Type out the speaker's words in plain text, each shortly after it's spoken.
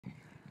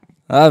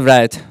All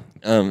right.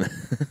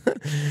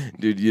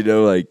 Dude, you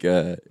know, like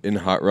in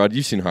Hot Rod,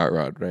 you've seen Hot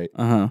Rod, right?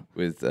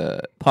 With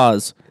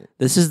Pause.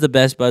 This is the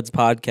Best Buds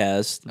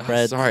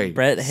podcast. sorry.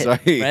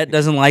 Brett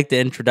doesn't like the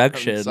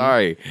introduction. I'm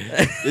sorry.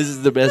 This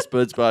is the Best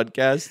Buds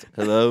podcast.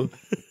 Hello.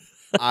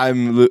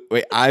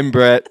 I'm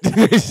Brett.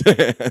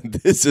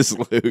 This is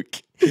Luke.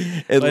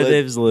 And My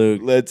name's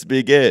Luke. Let's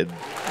begin.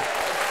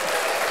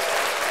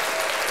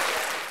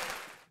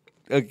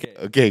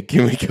 Okay,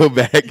 can we go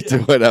back to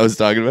what I was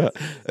talking about?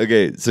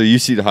 Okay, so you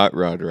seen Hot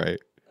Rod, right?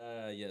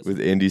 Yes.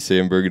 With Andy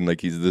Samberg and like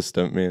he's the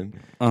stuntman.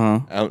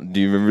 Uh-huh. Do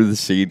you remember the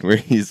scene where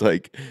he's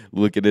like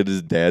looking at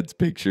his dad's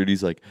picture and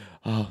he's like,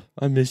 "Oh,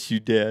 I miss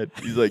you, Dad."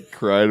 He's like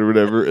crying or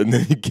whatever, and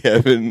then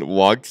Kevin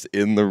walks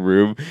in the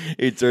room.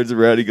 He turns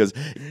around, he goes,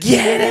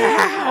 "Get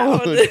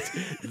out!"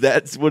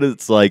 That's what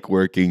it's like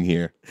working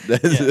here.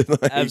 That's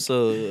like,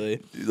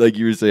 absolutely. like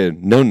you were saying,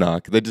 no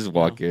knock. They just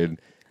walk in.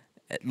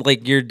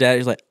 Like your dad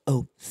is like,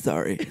 "Oh,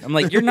 sorry." I'm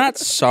like, "You're not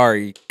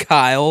sorry,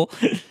 Kyle."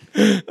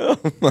 Oh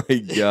my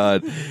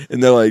God.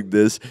 And they're like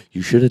this,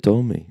 "You should have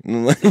told me." And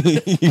I'm like,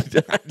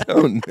 I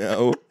don't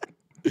know.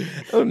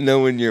 I don't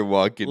know when you're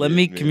walking. Let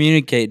me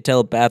communicate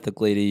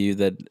telepathically to you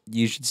that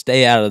you should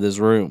stay out of this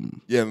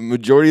room. Yeah,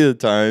 majority of the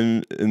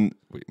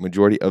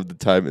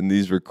time in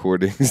these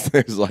recordings,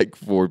 there's like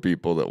 4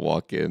 people that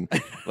walk in.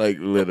 Like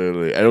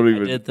literally. I don't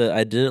even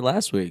I did it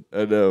last week.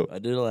 I know. I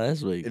did it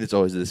last week. And it's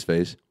always this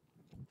face.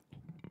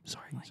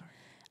 Sorry.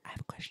 I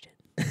have a question.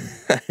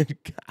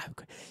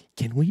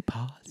 Can we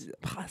pause?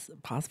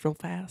 Pause real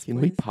fast. Can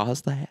we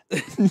pause that?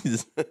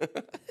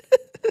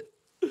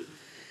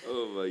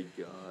 Oh my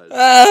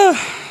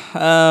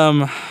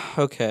God.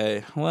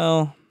 Okay.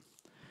 Well.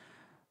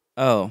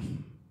 Oh.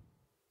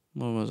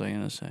 What was I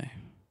gonna say?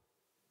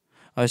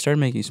 I started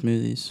making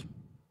smoothies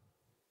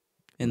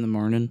in the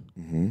morning.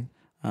 Mm-hmm.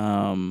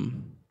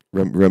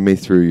 Run me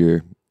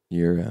through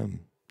your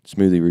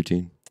smoothie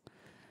routine.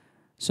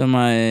 So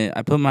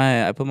I put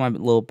my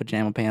little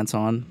pajama pants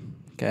on.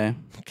 Okay.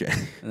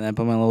 And then I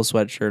put my little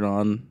sweatshirt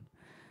on.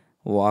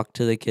 Walk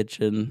to the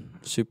kitchen.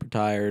 Super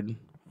tired.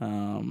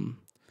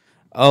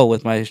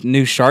 With my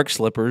new shark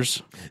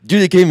slippers.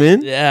 Dude, it came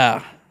in?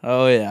 Yeah.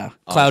 Oh, yeah.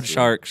 Cloud Awesome.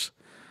 Sharks.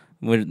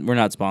 We're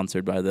not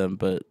sponsored by them,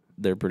 but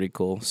they're pretty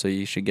cool, so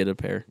you should get a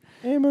pair.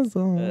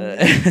 Amazon.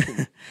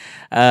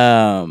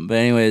 But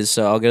anyways,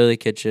 so I'll go to the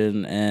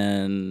kitchen,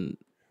 and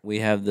we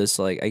have this,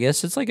 like, I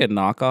guess it's like a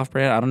knockoff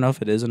brand. I don't know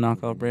if it is a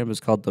knockoff brand, but it's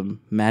called the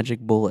Magic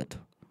Bullet.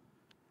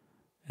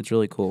 It's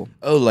really cool.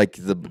 Oh, like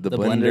the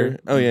blender?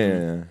 Oh,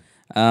 yeah.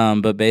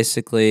 But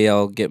basically,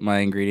 I'll get my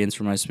ingredients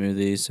for my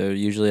smoothie. So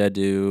usually I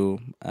do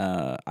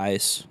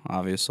ice,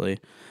 obviously,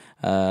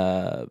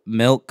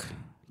 milk,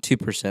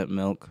 2%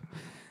 milk,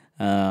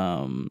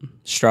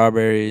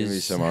 strawberries. Give me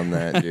some on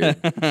that,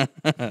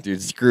 dude.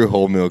 Dude, screw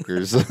whole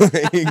milkers.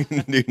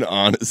 Dude,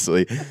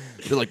 honestly.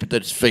 They're like, "But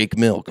that's fake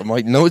milk." I'm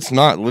like, "No, it's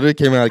not. It literally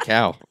came out of a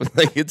cow.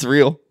 Like, it's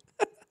real."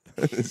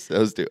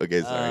 So stupid.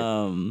 Okay,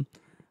 sorry.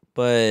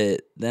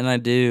 But then I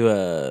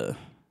do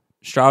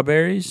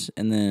strawberries,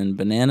 and then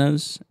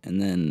bananas,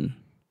 and then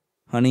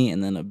honey,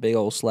 and then a big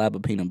old slab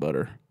of peanut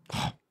butter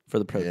for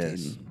the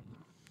protein.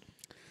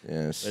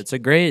 Yes. It's a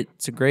great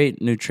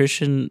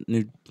nutritional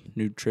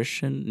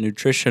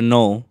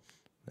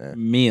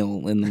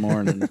meal in the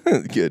morning.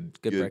 Good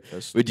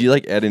breakfast. Would you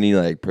like add any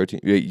like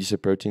protein? Wait, you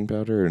said protein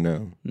powder or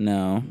no?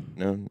 No,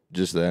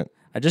 Just that.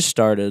 I just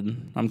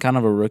started. I'm kind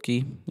of a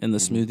rookie in the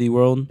smoothie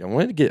world. I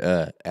wanted to get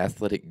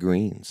athletic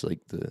greens,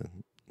 like the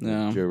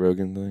Joe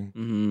Rogan thing.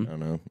 Mm-hmm. I don't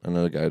know. I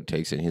know the guy who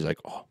takes it and he's like,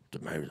 "Oh,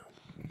 it's amazing."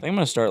 I think I'm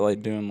gonna start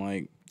like doing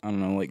like, I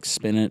don't know, like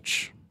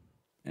spinach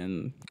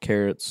and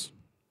carrots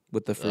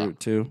with the fruit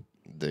too.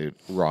 Dude,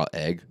 raw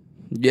egg.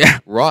 Yeah,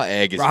 Raw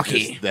egg is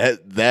Rocky.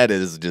 just that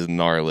is just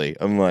gnarly.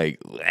 I'm like,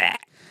 "Bleh."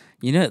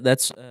 You know,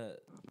 that's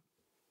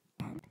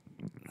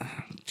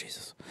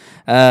Jesus.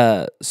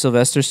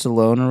 Sylvester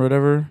Stallone or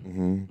whatever.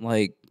 Mm-hmm.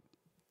 Like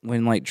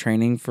when like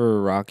training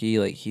for Rocky,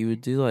 like he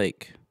would do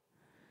like,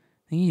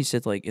 I think he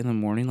said like in the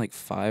morning like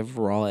 5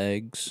 raw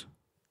eggs.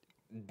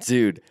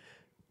 Dude,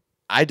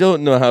 I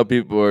don't know how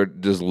people are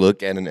just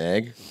look at an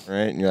egg,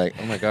 right? And you're like,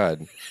 "Oh my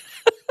God,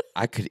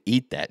 I could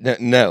eat that."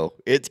 No,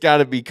 it's got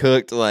to be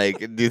cooked. Like,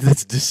 dude,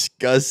 that's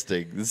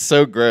disgusting. It's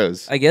so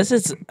gross. I guess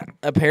it's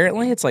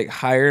like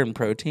higher in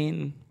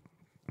protein,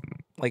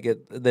 like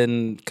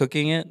than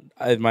cooking it.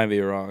 I might be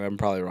wrong. I'm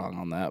probably wrong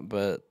on that,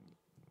 but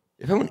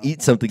If I want to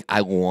eat something,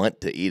 I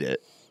want to eat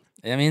it.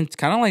 I mean, it's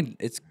kind of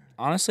like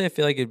honestly, I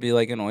feel like it'd be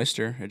like an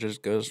oyster. It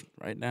just goes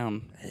right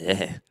down.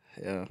 Yeah.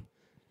 Yeah.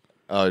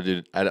 Oh,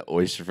 dude, I had an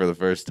oyster for the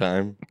first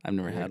time. I've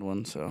never had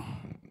one, so.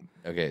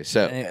 Okay,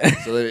 so Anyway.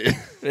 so let me,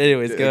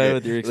 Anyways, go ahead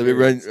with your let me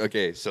experience. run.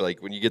 Okay, so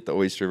like when you get the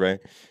oyster, right,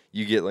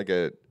 you get like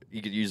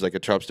you could use like a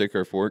chopstick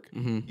or a fork.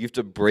 Mm-hmm. You have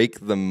to break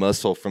the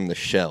muscle from the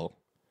shell,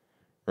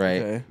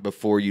 right, Okay.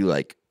 before you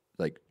like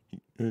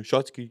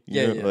Shotsky.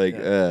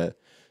 Yeah.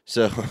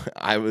 So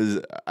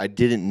I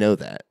didn't know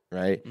that,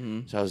 right?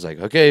 Mm-hmm. So I was like,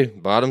 okay,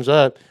 bottoms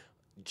up,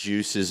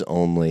 juices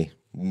only,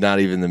 not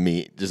even the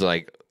meat, just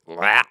like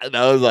and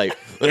I was like,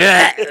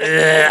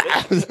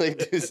 I was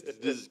like, this is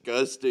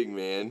disgusting,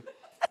 man.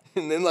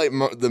 And then like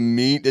the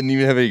meat didn't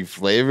even have any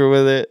flavor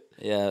with it.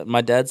 Yeah,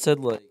 my dad said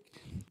God,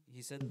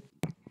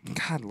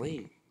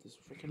 Lee, this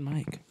freaking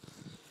mic.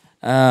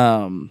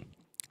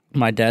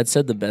 My dad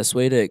said the best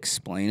way to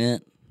explain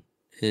it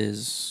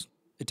is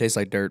it tastes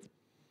like dirt.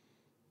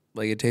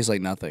 Like it tastes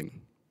like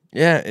nothing.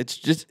 Yeah,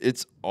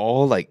 it's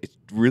all like it's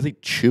really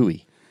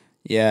chewy.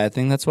 Yeah, I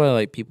think that's why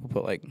like people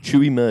put like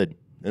chewy mud.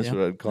 That's what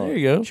I'd call it. There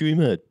you go. Chewy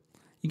mud.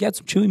 You got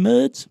some chewy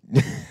muds?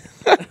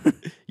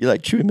 You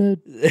like chewy mud?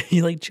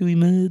 You like chewy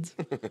muds?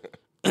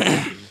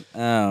 But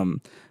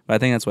I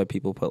think that's why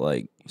people put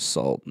like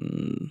salt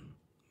and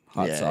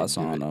hot sauce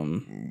on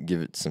them.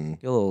 Give it some.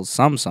 Get a little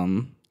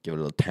something. Give it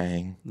a little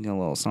tang. Get a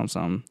little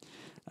something.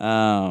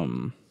 All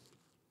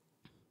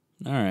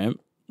right.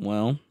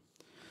 Well,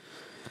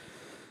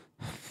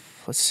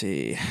 let's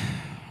see.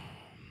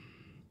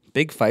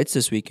 Big fights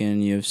this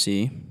weekend in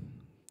UFC.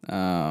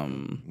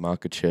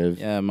 Makachev.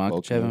 Yeah,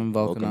 Makachev and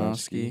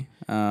Volkanovski.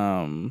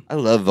 I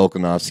love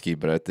Volkanovski,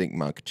 but I think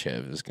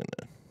Makachev is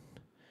gonna.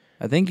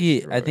 I think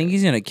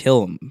he's gonna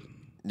kill him.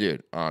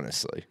 Dude,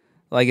 honestly.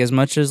 Like as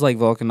much as like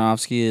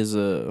Volkanovski is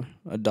a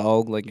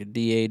dog, like a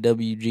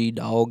DAWG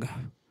dog.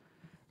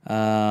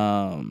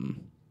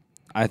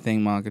 I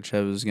think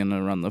Makachev is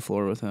gonna run the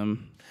floor with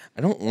him.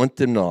 I don't want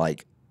them to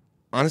like.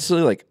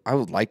 Honestly, like I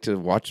would like to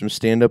watch him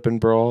stand up and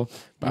brawl,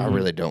 but I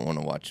really don't want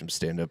to watch him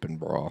stand up and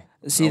brawl.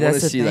 See,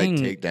 that's the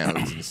thing. Like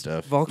takedowns and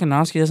stuff.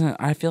 Volkanovski doesn't.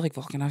 I feel like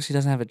Volkanovski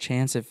doesn't have a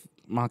chance if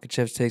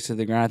Makachev takes to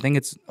the ground. I think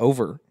it's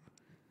over.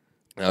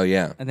 Oh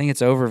yeah, I think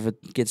it's over if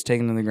it gets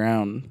taken to the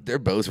ground. They're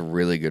both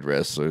really good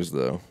wrestlers,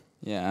 though.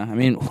 Yeah, I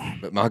mean,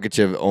 but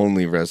Makachev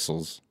only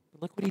wrestles.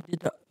 Look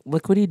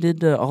what he did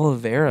to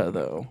Oliveira,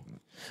 though.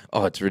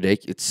 Oh, it's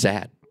ridiculous. It's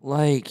sad.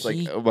 Like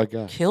he oh my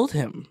god, killed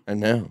him. I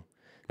know.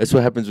 That's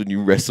what happens when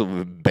you wrestle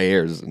with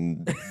bears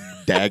in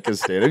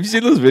Dakistan. Have you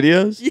seen those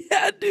videos?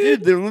 Yeah,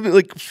 dude. They're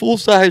like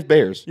full-size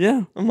bears.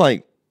 Yeah. I'm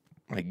like,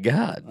 my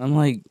God. I'm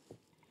like,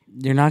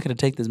 you're not going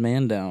to take this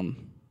man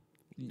down.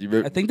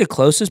 I think the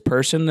closest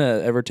person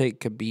to ever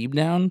take Khabib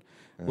down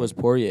was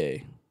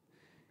Poirier.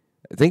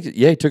 I think,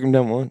 he took him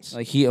down once.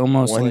 Like, he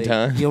almost... One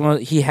time?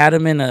 He had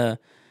him in a...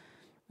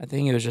 I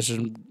think it was just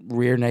a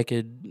rear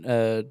naked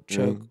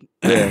choke.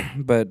 Yeah.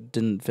 But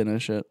didn't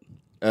finish it.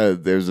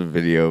 There's a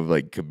video of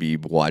like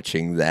Khabib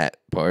watching that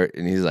part,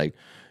 and he's like,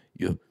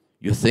 "You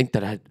think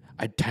that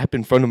I'd tap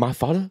in front of my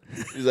father?"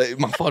 He's like,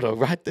 "My father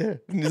right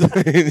there." And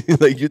he's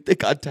like, "You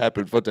think I'd tap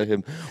in front of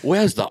him?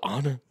 Where's the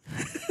honor?"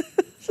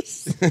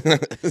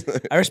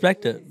 I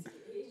respect it.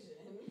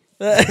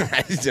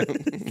 I don't.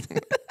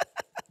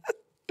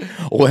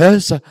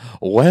 Where's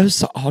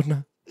the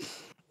honor?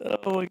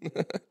 Oh my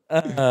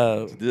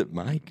God. Is it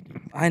Mike?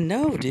 I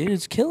know, dude.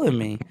 It's killing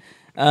me.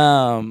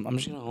 I'm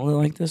just gonna hold it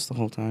like this the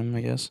whole time,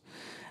 I guess.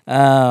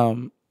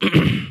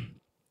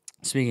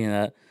 Speaking of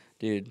that,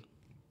 dude,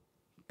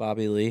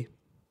 Bobby Lee.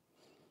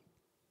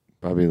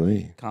 Bobby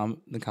Lee.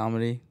 The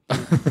comedy.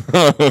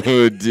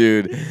 Oh,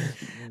 dude.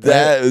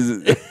 That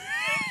was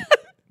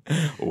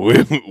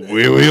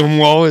William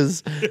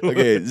Wallace.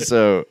 Okay,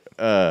 so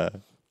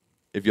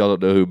if y'all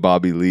don't know who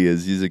Bobby Lee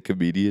is, he's a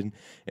comedian,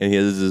 and he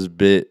has this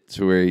bit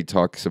to where he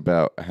talks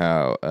about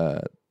how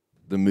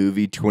the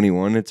movie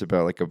 21, it's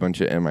about like a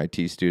bunch of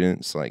MIT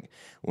students like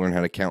learn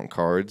how to count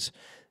cards.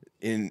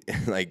 In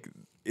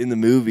the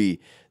movie,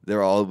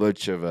 they're all a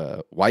bunch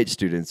of white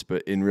students,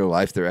 but in real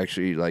life, they're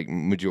actually like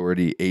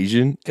majority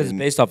Asian. Because it's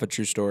based off a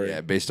true story.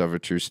 Yeah, based off a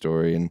true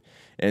story.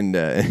 And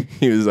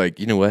he was like,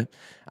 you know what?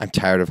 I'm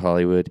tired of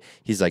Hollywood.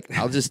 He's like,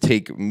 I'll just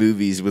take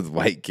movies with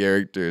white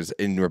characters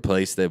and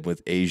replace them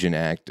with Asian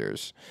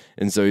actors.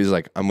 And so he's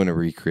like, I'm going to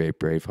recreate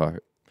Braveheart.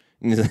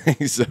 And he's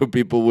like, so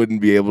people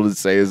wouldn't be able to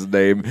say his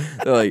name.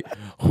 They're like,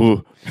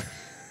 who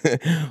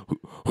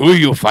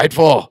you fight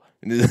for?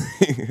 And he's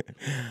like,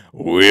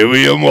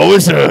 William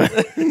Wallace.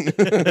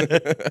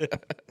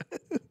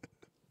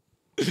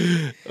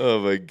 Oh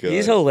my god,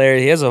 he's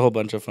hilarious. He has a whole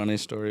bunch of funny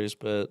stories,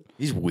 but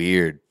he's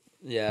weird.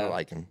 Yeah, I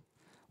like him.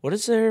 What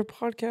is their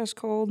podcast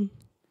called?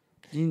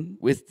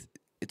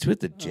 It's with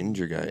the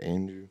ginger guy,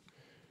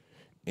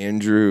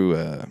 Andrew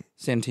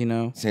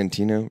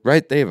Santino,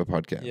 right? They have a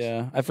podcast.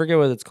 Yeah, I forget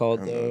what it's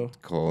called though. It's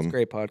a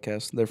great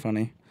podcast. They're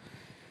funny.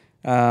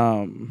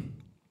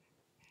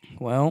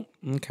 Well,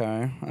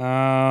 okay.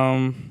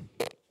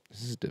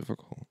 This is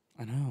difficult.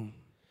 I know.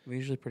 We're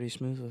usually pretty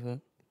smooth with it.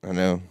 I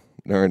know.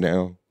 Never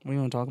know. What do you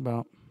want to talk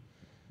about?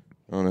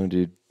 I don't know,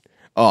 dude.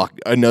 Oh,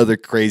 another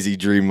crazy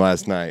dream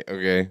last night.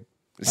 Okay.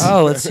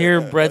 Oh, let's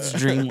hear Brett's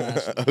dream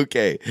last night.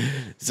 Okay,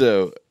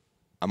 so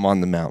I'm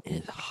on the mountain.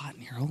 It's hot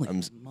in here. Holy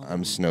I'm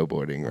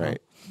snowboarding, right?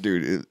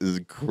 Dude, it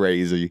is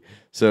crazy.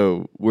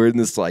 So we're in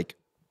this like,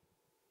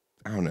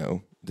 I don't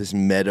know, this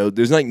meadow.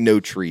 There's like no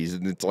trees,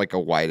 and it's like a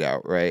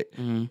whiteout, right?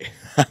 Mm-hmm.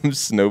 I'm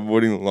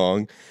snowboarding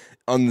along.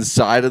 On the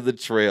side of the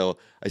trail,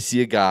 I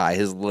see a guy.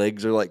 His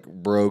legs are like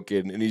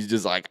broken, and he's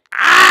just like,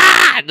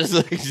 ah, just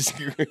like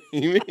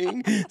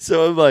screaming.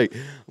 So I'm like,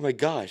 oh my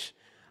gosh,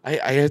 I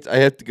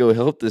have to go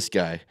help this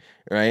guy,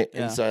 right?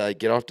 Yeah. And so I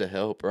get off to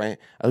help, right?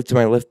 I look to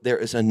my left. There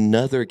is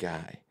another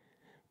guy,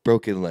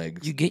 broken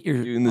legs. You get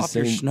your doing the off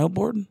your same.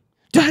 snowboard?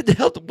 Dude, I had to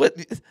help. What?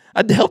 I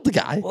had to help the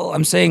guy. Well,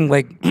 I'm saying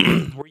like,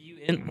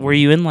 were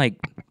you in like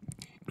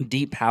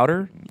deep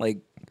powder? Like,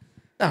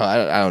 No,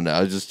 I don't know.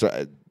 I was just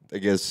I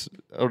guess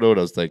I don't know what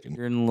I was thinking.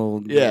 you're in a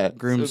little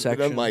groom but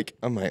section. I'm like,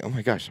 oh my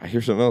gosh, I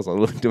hear something else. I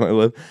look to my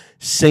left,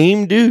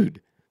 same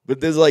dude, but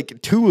there's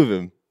like two of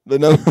him.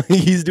 But no,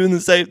 he's doing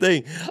the same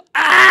thing.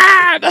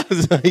 Ah! And I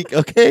was like,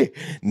 okay,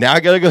 now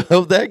I gotta go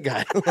help that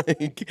guy.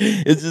 Like,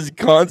 it's just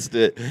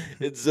constant.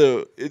 And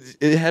so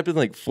it happened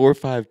like 4 or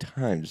 5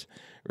 times,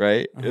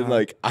 right? And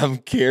like I'm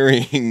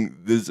carrying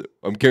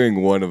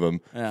one of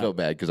them. Yeah. I felt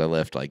bad because I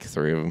left like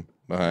 3 of them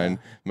behind.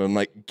 But I'm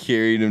like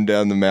carrying him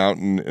down the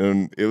mountain,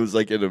 and it was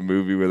like in a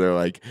movie where they're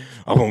like,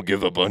 "I won't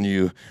give up on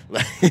you."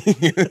 Like,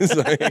 it's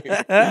like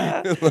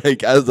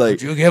I was like,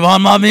 "Don't you give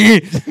on, mommy?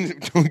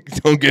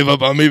 don't give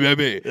up on me,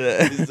 baby."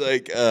 It's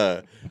like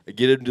I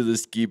get him to the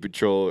ski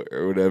patrol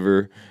or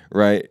whatever,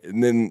 right?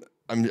 And then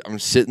I'm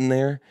sitting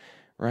there,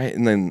 right?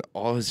 And then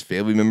all his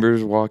family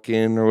members walk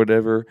in or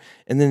whatever,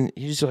 and then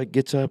he just like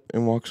gets up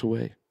and walks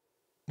away.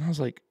 And I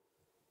was like,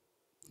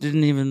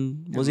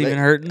 was even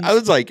hurting? I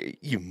was like,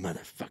 you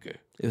motherfucker.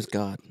 It was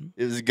God.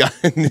 It was God.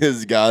 It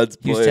was God's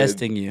plan. He was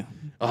testing you.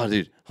 Oh,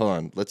 dude, hold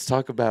on. Let's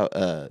talk about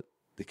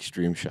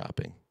extreme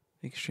shopping.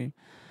 Extreme.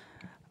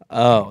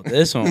 Oh,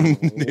 this one's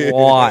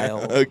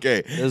wild.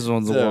 Okay. This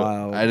one's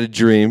wild. I had a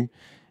dream,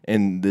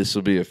 and this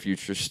will be a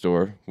future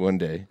store one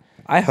day.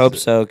 I hope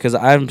so, because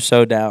I'm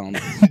so down.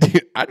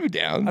 Dude, I'd be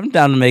down. I'm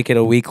down to make it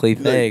a weekly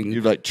thing.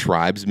 You're like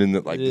tribesmen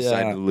that like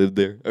decided to live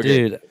there.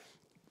 Okay. Dude.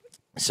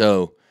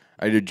 So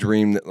I had a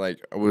dream that like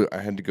I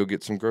had to go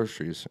get some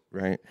groceries,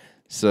 right?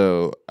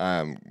 So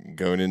I'm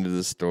going into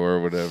the store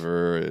or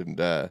whatever, and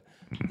the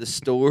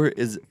store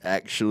is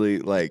actually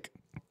like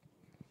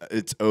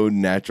its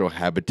own natural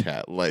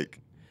habitat. Like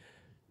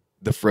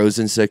the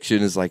frozen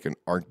section is like an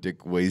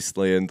Arctic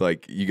wasteland.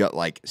 Like you got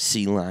like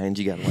sea lions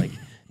you gotta like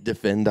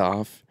defend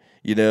off,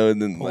 you know, and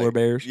then polar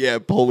bears. Yeah,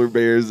 polar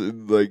bears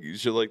and like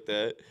shit like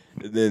that.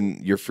 And then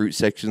your fruit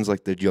section's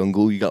like the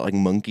jungle. You got like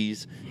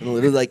monkeys. And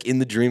literally like in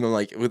the dream, I'm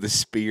like with a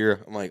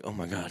spear. I'm like, oh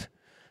my God.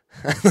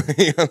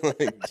 I'm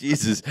like,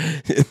 Jesus.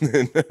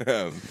 And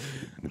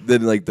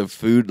then like the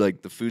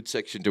food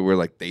section to where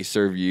like they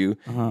serve you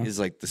is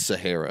like the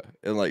Sahara.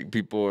 And like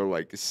people are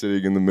like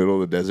sitting in the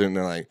middle of the desert and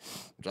they're like,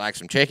 would you like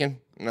some chicken?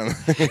 And I'm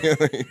like,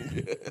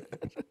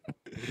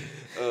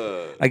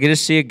 I could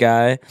just see a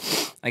guy.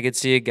 I could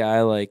see a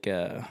guy like,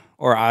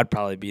 or I'd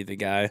probably be the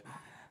guy.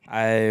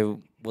 I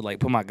would like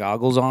put my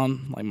goggles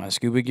on, like my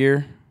scuba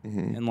gear,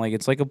 and like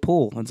it's like a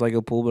pool. It's like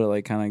a pool, but it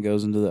like kind of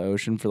goes into the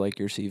ocean for like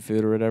your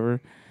seafood or whatever.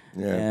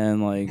 Yeah.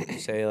 And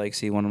like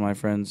see one of my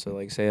friends. So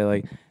like say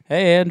like,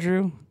 hey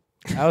Andrew,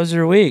 how was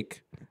your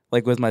week?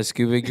 Like with my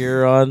scuba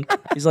gear on.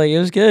 He's like, it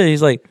was good.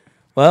 He's like,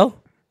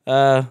 well,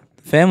 the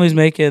family's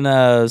making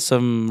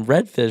some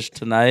redfish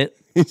tonight.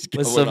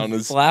 With some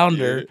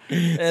flounder,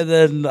 and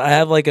then I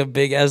have like a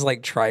big ass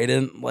like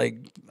trident. Like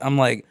I'm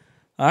like,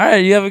 all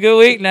right, you have a good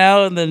week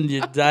now, and then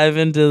you dive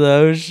into the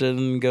ocean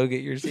and go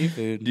get your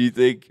seafood. Do you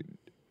think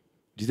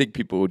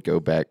people would go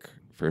back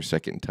for a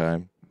second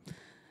time?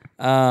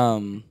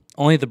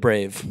 Only the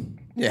brave.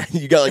 Yeah,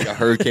 you got like a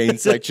hurricane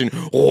section.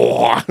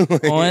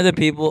 Only the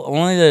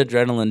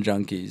adrenaline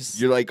junkies.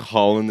 You're like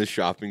hauling the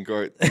shopping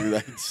cart through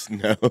like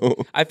snow.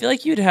 I feel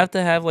like you'd have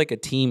to have like a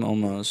team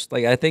almost.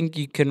 Like I think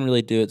you couldn't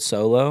really do it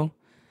solo.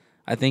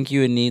 I think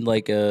you would need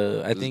like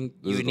you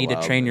would need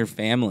to train your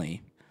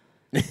family.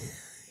 Yeah.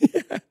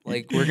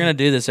 Like we're gonna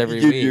do this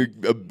every week.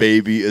 You're a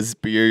baby, a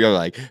spear. You're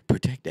like,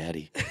 protect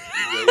daddy.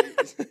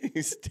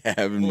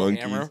 Stabbing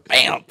monkeys. Hammer.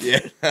 Bam. Yeah.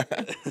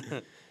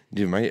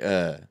 Dude,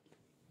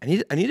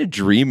 I need a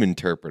dream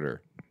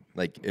interpreter.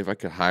 Like, if I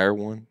could hire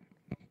one.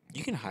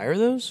 You can hire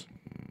those?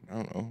 I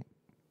don't know.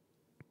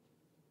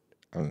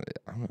 I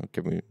don't know.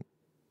 Can we?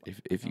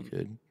 If you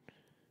could.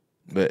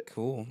 But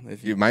cool.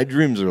 Dude, my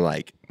dreams are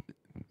like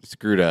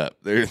screwed up.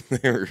 They're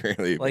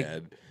really like,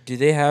 bad. Do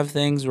they have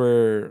things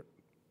where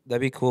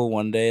that'd be cool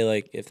one day?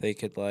 Like, if they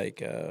could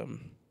like,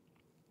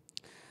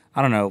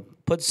 I don't know,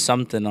 put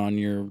something on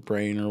your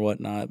brain or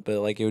whatnot, but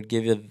like it would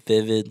give you a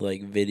vivid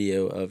like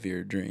video of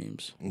your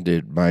dreams.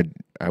 Dude,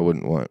 I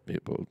wouldn't want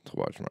people to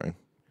watch mine.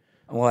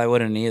 Well, I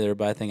wouldn't either,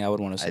 but I think I would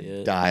want to see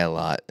it. I die a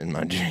lot in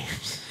my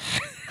dreams.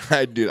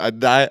 I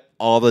die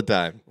all the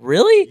time.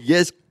 Really?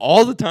 Yes,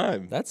 all the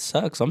time. That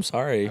sucks. I'm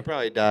sorry. I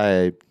probably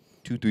die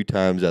 2-3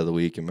 times out of the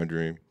week in my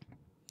dream.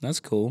 That's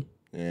cool.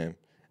 Yeah.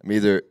 I'm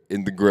either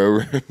in the grow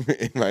room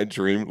in my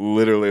dream,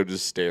 literally I'm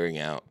just staring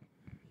out.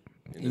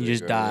 You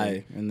just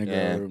die in the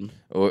grow room.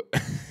 Or,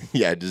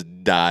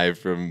 just die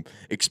from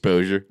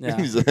exposure. Yeah.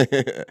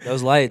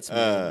 Those lights.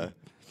 Or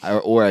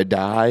I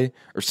die,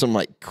 or some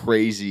like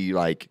crazy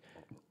like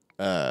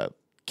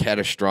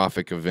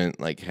catastrophic event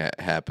like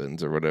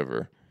happens or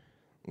whatever.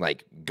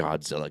 Like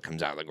Godzilla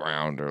comes out of the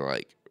ground or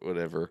like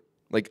whatever.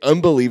 Like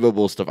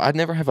unbelievable stuff. I'd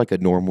never have like a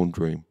normal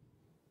dream.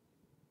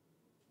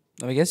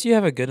 I guess you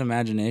have a good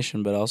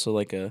imagination, but also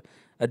like a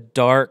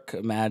dark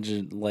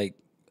imagination.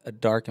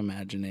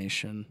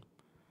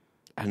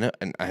 I know,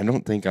 and I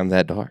don't think I'm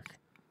that dark.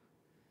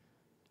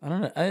 I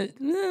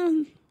don't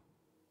know.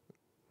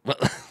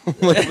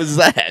 What was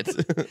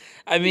that?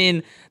 I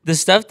mean, the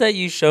stuff that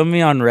you showed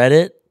me on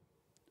Reddit.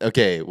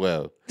 Okay,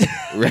 well,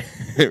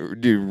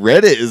 dude,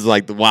 Reddit is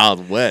like the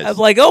Wild West. I'm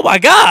like, oh my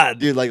god,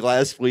 dude! Like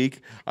last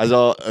week, I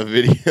saw a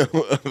video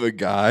of a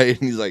guy, and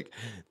he's like,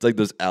 it's like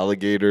those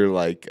alligator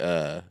like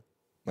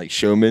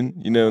showmen,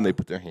 you know, and they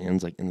put their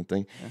hands like in the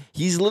thing. Yeah.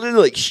 He's literally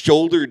like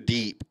shoulder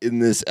deep in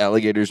this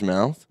alligator's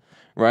mouth,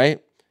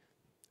 right?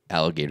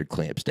 Alligator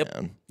clamps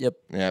down. Yep.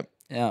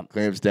 Yeah.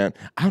 Clamps down.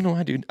 I don't know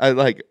why, dude. I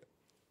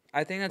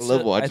think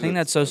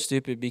that's so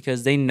stupid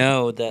because they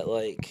know that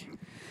like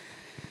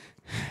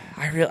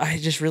I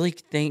just really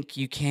think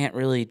you can't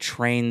really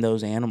train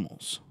those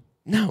animals.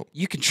 No.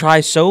 You can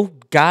try so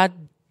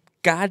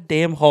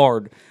goddamn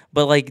hard,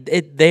 but like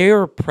they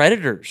are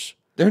predators.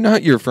 They're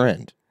not your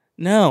friend.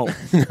 No.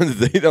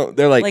 They don't.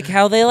 They're like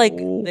how they like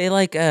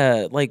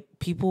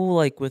people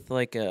like with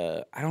like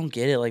I don't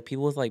get it. Like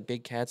people with like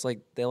big cats, like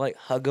they like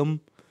hug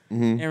them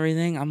and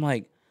everything. I'm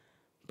like,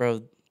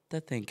 bro,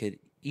 that thing could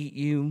eat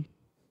you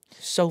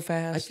so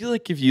fast. I feel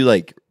like if you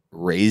like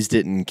raised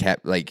it in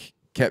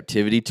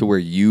captivity to where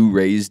you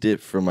raised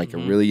it from like a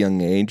really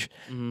young age,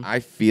 I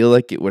feel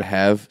like it would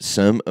have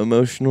some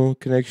emotional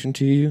connection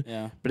to you.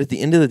 Yeah. But at the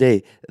end of the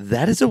day,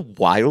 that is a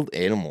wild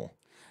animal.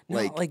 No,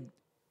 like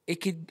it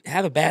could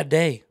have a bad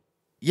day.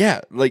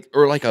 Yeah,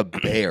 or like a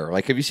bear.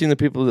 Like, have you seen the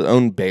people that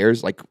own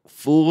bears? Like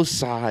full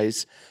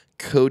size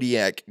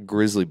Kodiak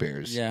grizzly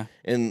bears. Yeah.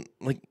 And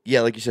like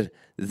you said,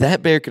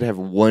 that bear could have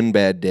one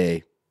bad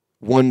day.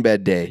 One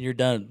bad day. And you're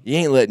done. He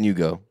ain't letting you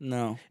go.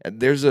 No.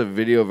 There's a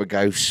video of a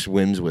guy who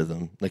swims with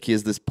him. Like he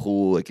has this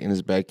pool like in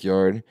his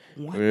backyard.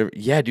 What?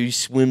 Yeah, dude, he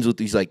swims with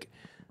these like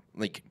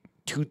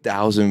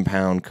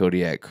 2,000-pound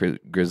Kodiak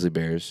grizzly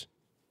bears.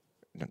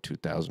 Not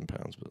 2,000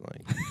 pounds, but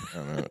like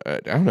I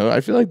don't know. I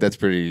feel like that's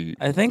pretty.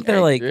 I think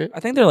they're accurate.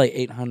 like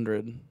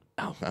 800.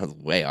 Oh, that was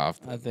way off.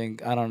 I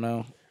don't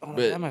know. Oh,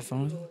 But, I got my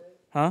phone.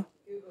 Huh?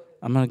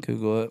 I'm gonna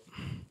Google it.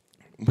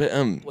 But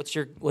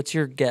what's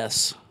your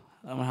guess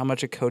on how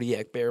much a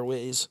Kodiak bear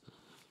weighs?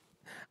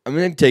 I'm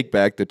gonna take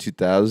back the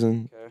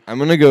 2,000. Okay. I'm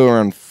gonna go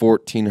around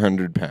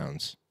 1,400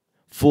 pounds,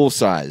 full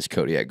size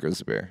Kodiak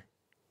grizzly bear.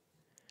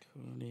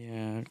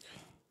 Kodiak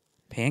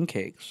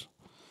pancakes.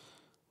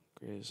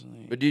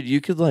 Grizzly. But dude, you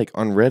could like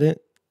on Reddit,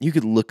 you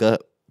could look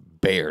up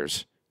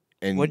bears.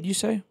 And what did you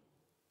say?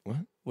 What?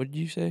 What did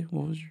you say?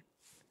 What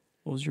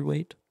was your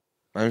weight?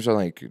 I'm just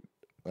like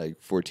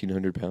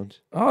 1,400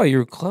 pounds. Oh,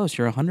 you're close.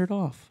 You're 100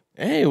 off.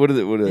 Hey, what are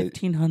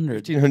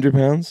 1,500. 1,500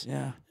 pounds?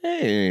 Yeah.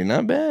 Hey,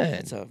 not bad.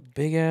 That's a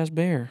big ass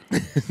bear.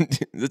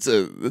 That's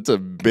a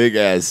big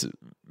ass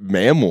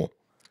mammal.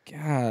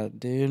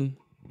 God, dude.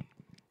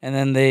 And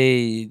then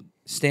they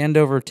stand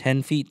over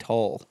 10 feet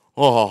tall.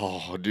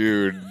 Oh,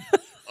 dude.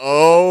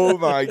 Oh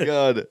my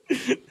god.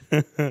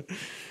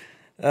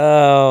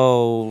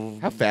 Oh.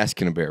 How fast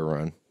can a bear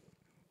run?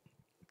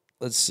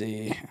 Let's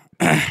see.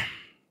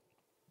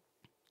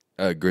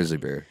 A grizzly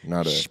bear,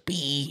 not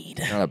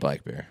a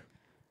black bear.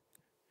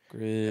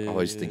 I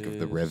always think of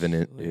the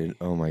Revenant, dude.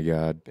 Oh my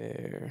god.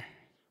 Bear.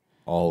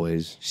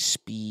 Always.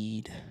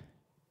 Speed.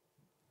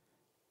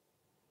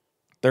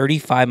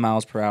 35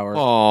 miles per hour.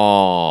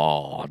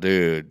 Oh,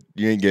 dude.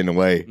 You ain't getting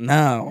away.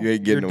 No. You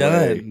ain't getting you're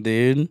away. Done,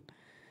 dude.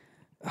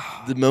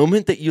 The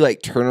moment that you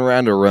like turn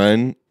around to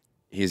run,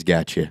 he's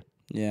got you.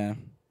 Yeah.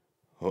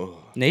 Oh.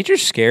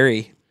 Nature's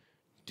scary.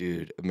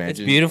 Dude, imagine. It's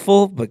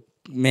beautiful, but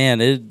man,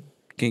 it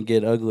can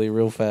get ugly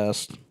real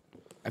fast.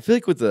 I feel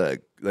like with a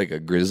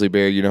grizzly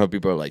bear, you know how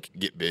people are like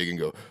get big and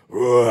go,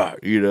 "Rah,"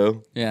 you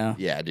know? Yeah.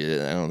 Yeah,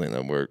 dude, I don't think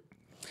that'll work.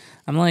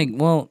 I'm like,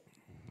 well,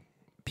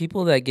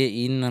 people that get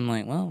eaten, I'm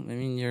like, well, I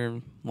mean,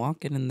 you're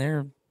walking in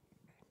their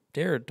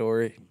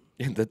territory.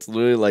 Yeah, that's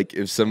literally like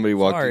if somebody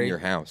walked in your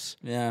house.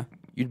 Yeah.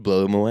 You'd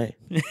blow them away.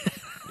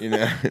 You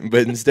know?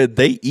 But instead,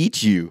 they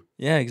eat you.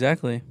 Yeah,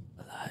 exactly.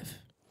 Alive.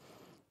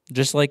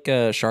 Just like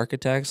shark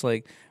attacks,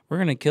 like, we're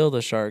going to kill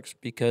the sharks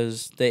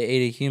because they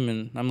ate a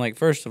human. I'm like,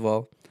 first of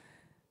all,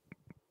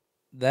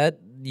 that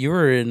you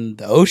were in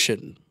the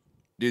ocean.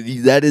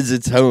 Dude, that is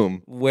its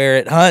home. Where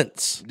it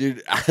hunts.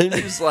 Dude, I'm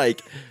just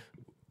like,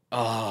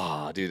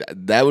 oh, dude,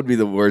 that would be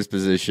the worst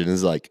position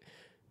is like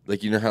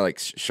you know how like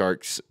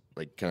sharks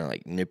like kind of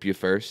like nip you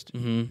first?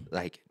 Mm-hmm.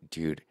 Like,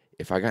 dude,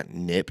 if I got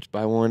nipped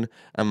by one,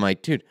 I'm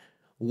like, dude,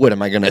 what,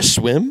 am I going to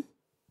swim?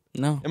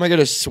 No. Am I going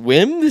to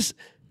swim?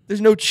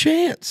 There's no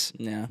chance.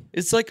 Yeah.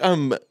 It's like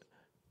I'm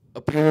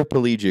a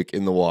paraplegic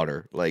in the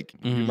water. Like,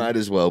 you might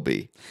as well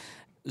be.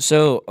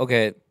 So,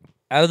 okay,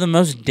 out of the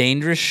most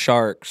dangerous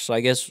sharks, I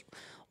guess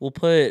we'll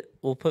put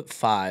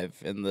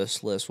 5 in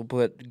this list. We'll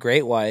put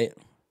great white,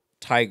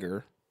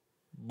 tiger,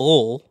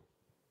 bull,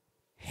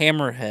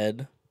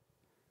 hammerhead,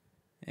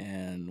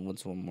 and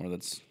what's one more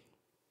that's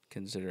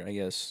considered, I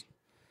guess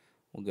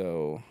we'll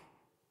go,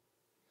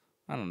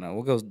 I don't know,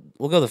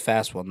 we'll go the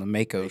fast one, the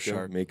Mako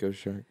shark. Mako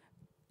shark.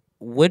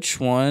 which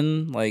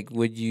one like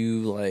would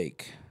you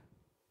like?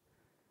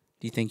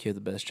 Do you think you have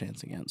the best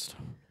chance against?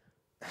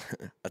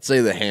 I'd say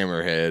the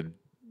hammerhead.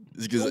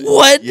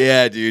 What?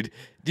 Yeah, dude.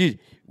 Dude,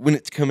 when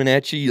it's coming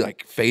at you, you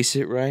like face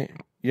it right.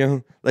 You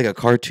know, like a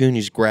cartoon,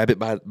 you just grab it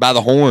by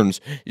the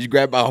horns. You just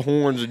grab it by the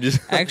horns and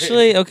just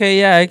Actually, okay,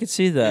 yeah, I could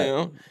see that. You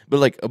know, but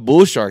like a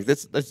bull shark,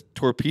 that's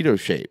torpedo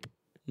shape.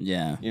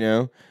 Yeah, You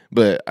know,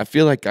 but I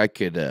feel like I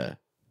could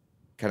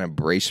kind of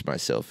brace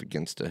myself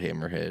against a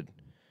hammerhead.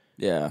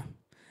 yeah,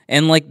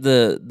 and like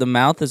the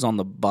mouth is on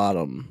the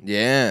bottom,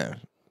 Yeah,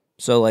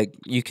 so like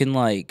you can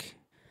like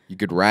you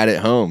could ride it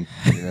home.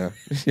 You know,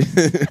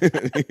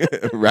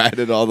 ride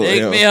it all the way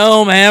take home. me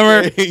home,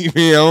 hammer. Take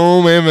me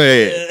home,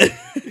 hammerhead.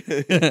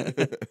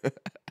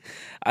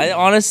 I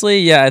honestly,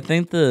 yeah, I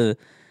think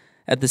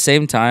at the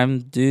same time,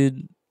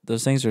 dude,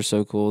 those things are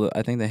so cool.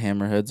 I think the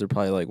hammerheads are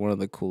probably like one of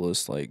the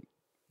coolest like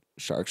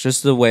sharks.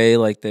 Just the way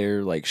like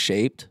they're like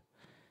shaped.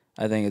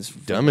 I think it's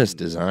Dumbest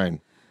design.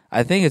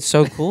 I think it's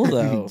so cool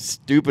though.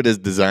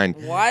 Stupidest design.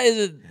 Why is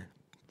it?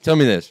 Tell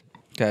me this.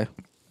 Okay.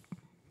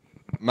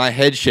 My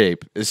head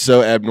shape is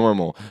so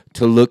abnormal.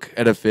 To look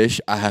at a fish,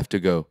 I have to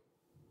go.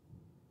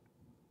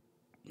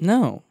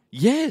 No,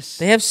 Yes.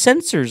 they have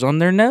sensors on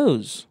their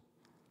nose.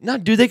 No,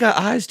 dude, they got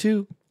eyes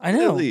too. I know.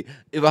 Literally,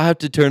 if I have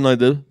to turn like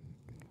this,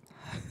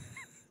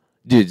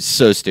 dude, it's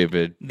so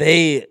stupid.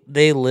 They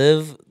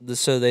live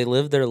they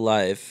live their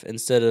life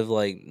instead of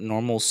like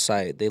normal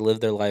sight. They live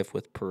their life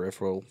with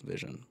peripheral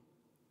vision.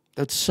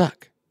 That'd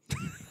suck.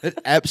 That'd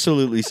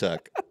absolutely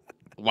suck.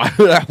 Why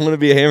would I want to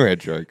be a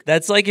hammerhead shark?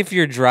 That's like if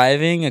you're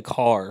driving a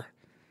car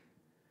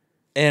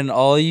and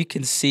all you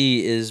can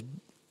see is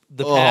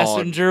the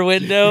passenger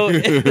window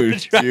and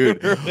the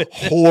driver window.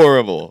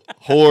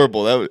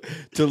 Horrible. That would,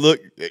 to look.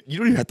 You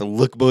don't even have to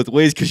look both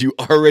ways because you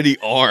already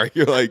are.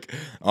 You're like,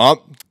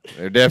 oh,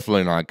 they're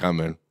definitely not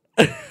coming.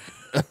 I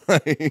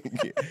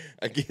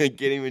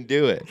can't even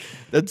do it.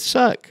 That'd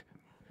suck.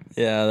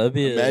 Yeah, that'd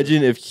be.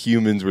 Imagine if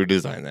humans were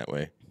designed that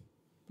way.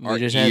 Our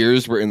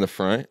ears were in the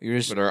front,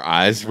 but our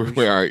eyes were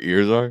where our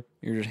ears are.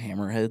 You're just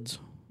hammerheads.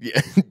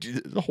 Yeah,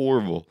 dude, it's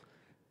horrible.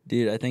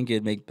 Dude, I think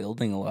it'd make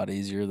building a lot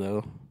easier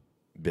though.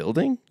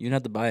 Building? You don't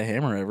have to buy a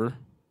hammer ever.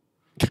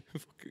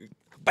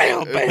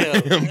 Bam,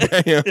 bam,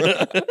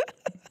 bam.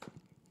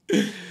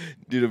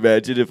 Dude,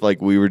 imagine if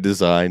like we were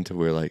designed to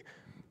where like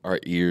our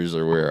ears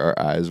are where our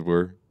eyes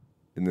were,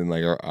 and then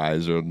like our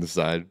eyes are on the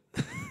side.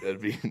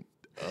 That'd be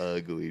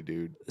ugly,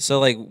 dude. So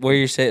like where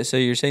you're saying, so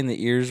you're saying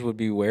the ears would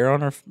be where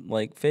on our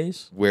like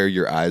face? Where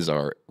your eyes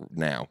are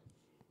now.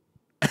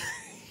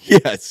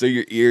 Yeah, so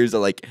your ears are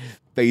like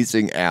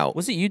facing out.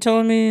 Was it you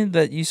telling me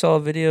that you saw a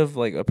video of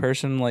like a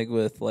person like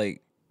with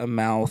like a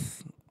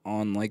mouth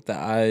on like the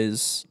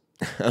eyes?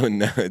 Oh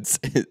no, it's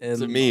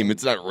a meme.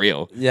 It's not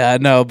real. Yeah, I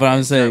know, but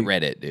I'm saying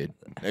Reddit, dude.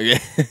 Okay.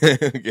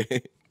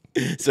 Okay.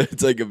 So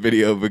it's like a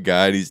video of a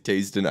guy and he's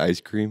tasting ice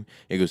cream.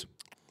 And he goes,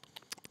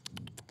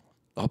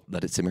 oh,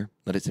 let it simmer,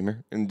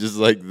 and just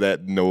like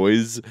that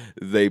noise,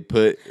 they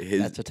put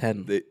his. That's a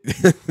 10.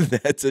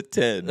 That's a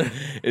 10,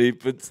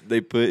 and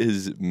they put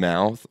his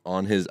mouth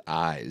on his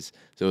eyes,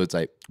 so it's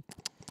like.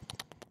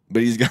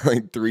 But he's got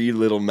like 3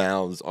 little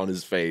mouths on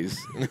his face.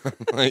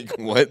 Like,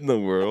 what in the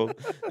world?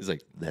 He's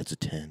like, that's a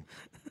 10.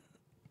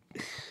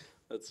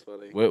 That's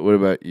funny. What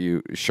about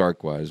you,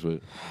 shark wise?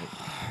 What?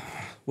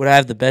 Would I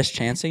have the best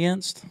chance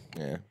against?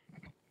 Yeah.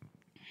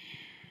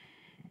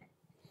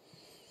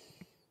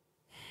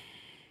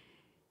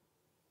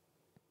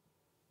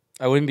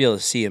 I wouldn't be able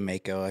to see a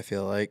mako, I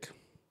feel like.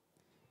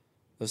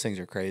 Those things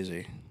are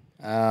crazy.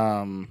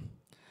 So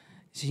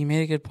you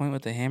made a good point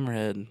with the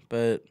hammerhead,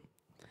 but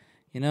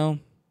you know,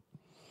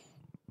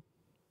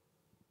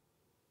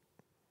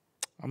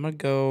 I'm gonna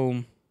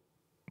go.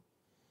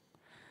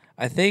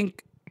 I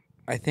think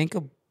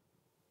a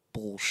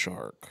bull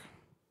shark.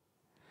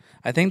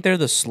 I think they're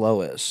the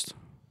slowest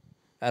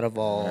out of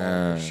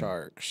all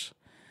sharks.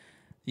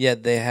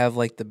 Yet they have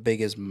like the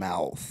biggest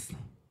mouth.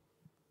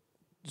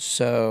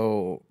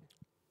 So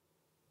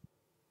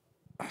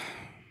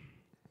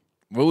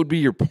what would be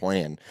your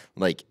plan?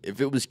 Like, if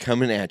it was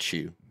coming at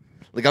you,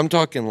 like I'm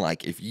talking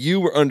like if you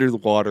were under the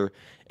water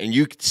and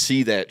you could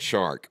see that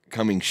shark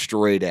coming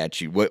straight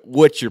at you,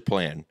 what's your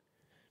plan?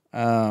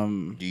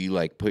 Do you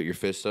like put your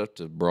fist up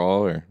to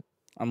brawl or?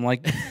 I'm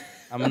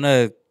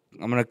gonna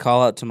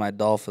call out to my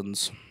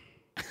dolphins.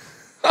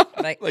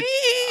 Like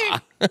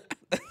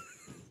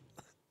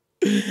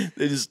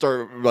they just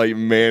start like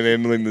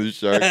manhandling the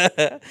shark.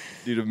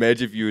 Dude,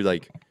 imagine if you were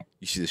like,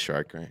 you see the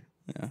shark, right?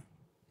 Yeah.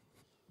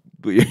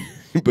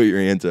 Put your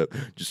hands up.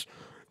 Just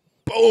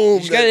boom. You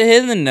just gotta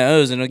hit in the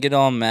nose and it'll get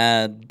all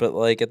mad. But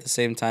like at the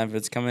same time, if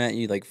it's coming at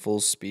you like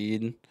full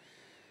speed,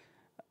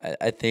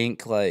 I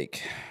think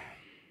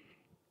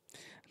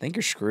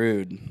you're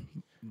screwed.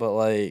 But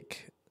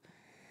like,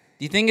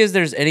 do you think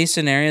there's any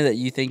scenario that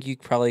you think you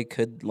probably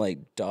could like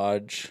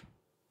dodge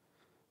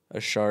a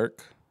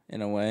shark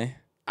in a way?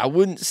 I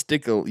wouldn't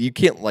you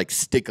can't like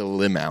stick a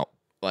limb out.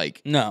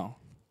 Like, no.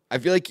 I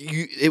feel like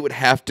it would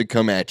have to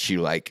come at you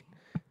like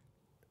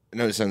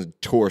No, it sounds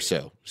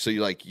torso. So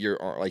you like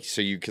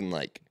so you can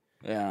like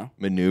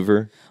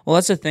maneuver. Well,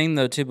 that's the thing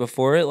though too.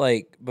 Before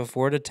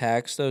it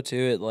attacks though too,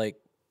 it like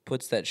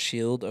puts that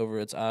shield over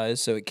its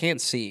eyes so it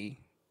can't see.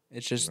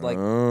 It's just like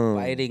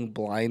biting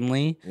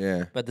blindly.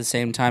 Yeah. But at the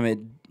same time, it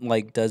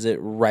like does it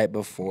right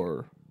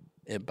before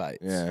it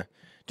bites. Yeah.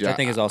 Dude, Which I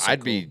think is also I'd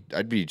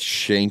cool. be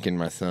shanking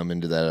my thumb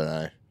into that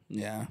eye.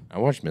 Yeah. I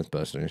watched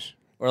Mythbusters.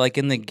 Or like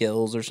in the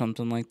gills or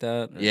something like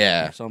that.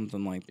 Or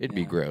something like that. It'd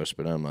be gross,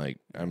 but I'm like,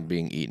 I'm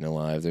being eaten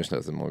alive. There's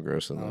nothing more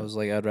gross than that. I was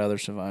like, I'd rather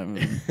survive.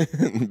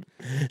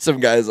 Some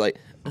guy's like,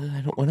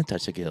 I don't want to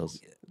touch the gills.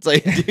 It's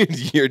like,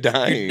 dude, you're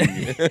dying.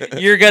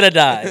 You're going to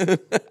die.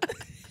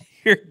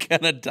 You're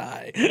going to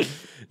die.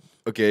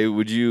 Okay,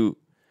 would you,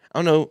 I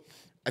don't know.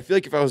 I feel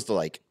like if I was to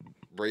like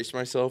brace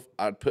myself,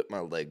 I'd put my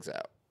legs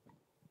out.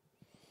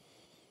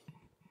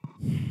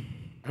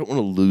 I don't want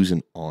to lose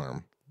an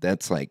arm.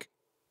 That's like,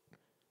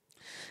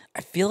 I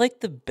feel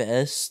like the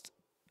best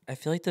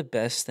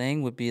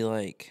thing would be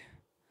like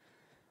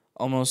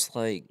almost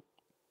like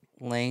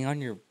laying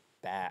on your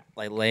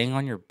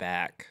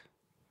back,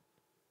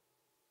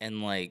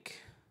 and like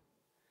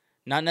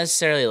not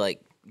necessarily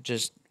like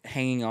just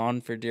hanging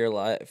on for dear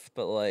life,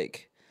 but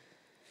like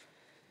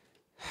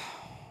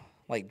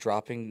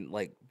dropping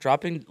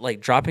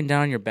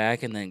down on your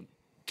back and then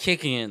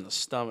kicking it in the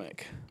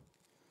stomach.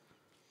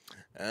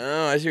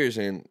 oh, I see what you're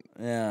saying.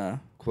 Yeah.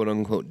 Quote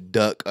unquote,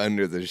 duck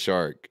under the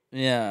shark.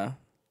 Yeah.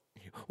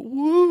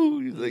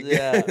 Woo! Like,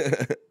 Yeah.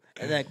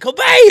 And then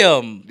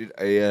kabam! Dude,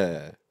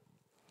 I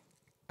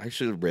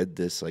actually read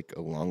this like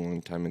a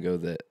long time ago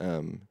that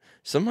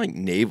some like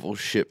naval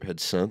ship had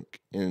sunk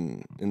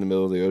in the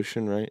middle of the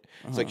ocean, right?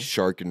 It's like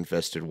shark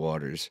infested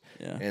waters.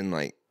 Yeah. And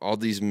like all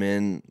these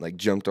men like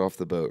jumped off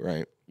the boat,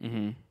 right?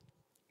 Mm-hmm.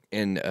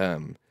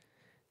 And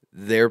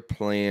their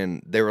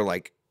plan, they were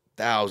like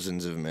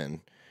thousands of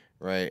men,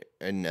 right?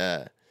 And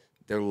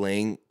they're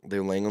laying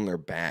on their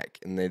back,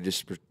 and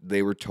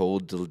they were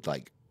told to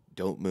like,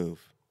 don't move,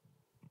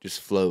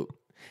 just float.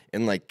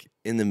 And like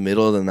in the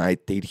middle of the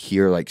night, they'd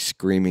hear like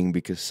screaming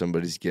because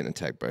somebody's getting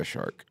attacked by a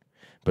shark,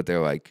 but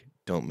they're like,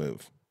 don't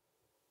move,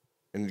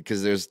 and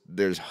because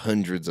there's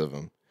hundreds of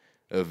them,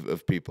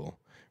 of people,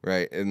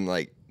 right? And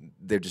like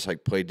they're just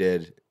like, play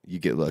dead, you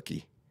get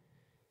lucky.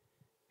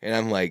 And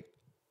I'm like,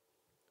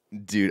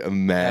 dude,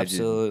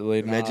 imagine in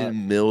the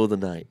middle of the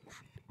night,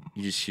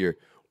 you just hear,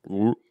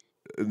 and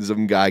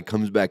some guy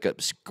comes back up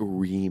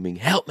screaming,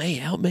 help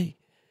me.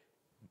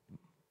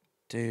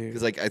 Dude.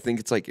 Because like I think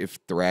it's like if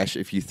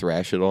you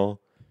thrash it all,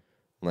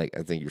 like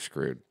I think you're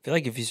screwed. I feel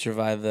like if you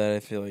survive that,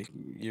 I feel like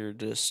you're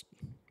just.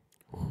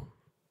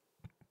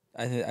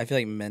 I feel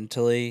like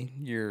mentally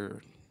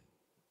you're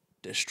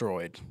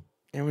destroyed.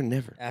 I would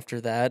never.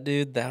 After that,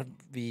 dude, that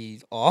would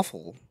be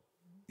awful.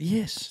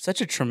 Yes.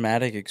 Such a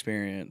traumatic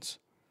experience.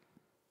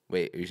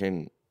 Wait, are you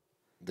saying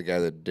the guy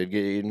that did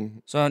get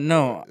eaten? So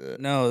no,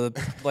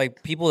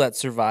 like people that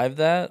survived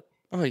that.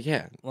 Oh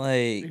yeah.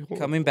 Like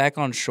coming back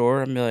on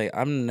shore, I'm like,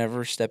 I'm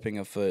never stepping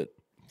a foot.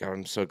 God,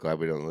 I'm so glad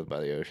we don't live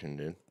by the ocean,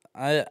 dude.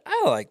 I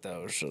like the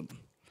ocean.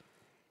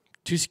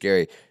 Too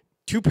scary,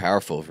 too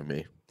powerful for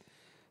me.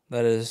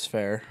 That is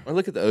fair. I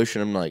look at the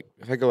ocean, I'm like,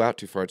 if I go out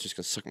too far, it's just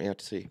gonna suck me out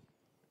to sea.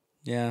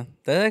 Yeah,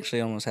 that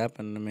actually almost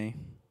happened to me.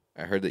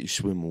 I heard that you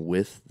swim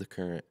with the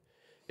current.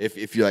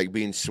 If you're like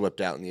being swept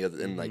out in the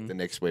other, and like the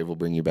next wave will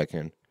bring you back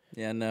in.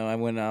 Yeah, no, I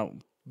went out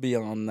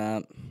beyond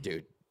that,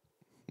 dude.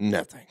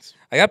 No thanks.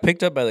 I got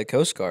picked up by the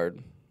Coast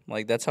Guard.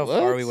 Like that's how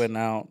far we went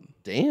out.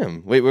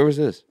 Damn. Wait, where was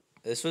this?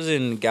 This was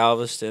in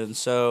Galveston.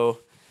 So,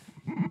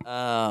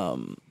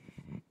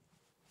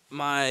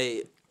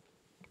 my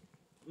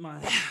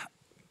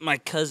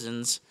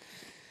cousins,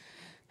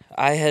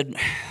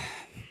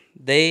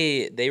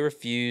 they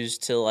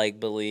refused to like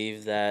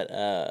believe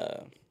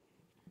that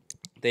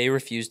they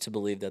refused to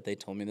believe that they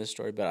told me this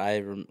story, but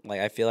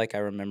I feel like I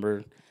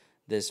remember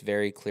this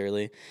very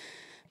clearly.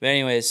 But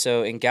anyways,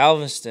 so in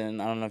Galveston,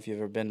 I don't know if you've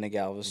ever been to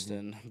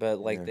Galveston, but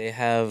like they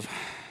have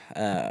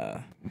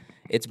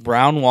it's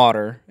brown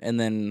water, and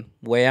then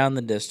way out in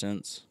the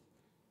distance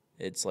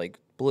it's like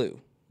blue.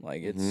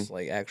 Like it's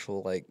like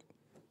actual like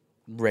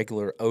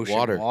regular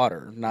ocean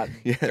water, not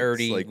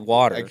dirty like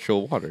water.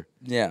 Actual water.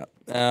 Yeah.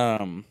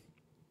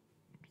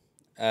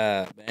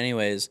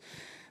 Anyways,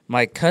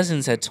 my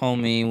cousins had told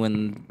me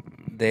when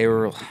they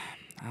were,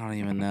 I don't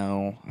even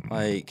know,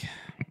 like,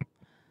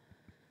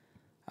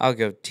 I'll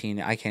go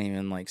I can't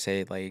even like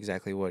say like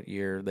exactly what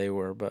year they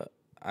were, but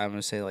I'm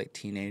gonna say like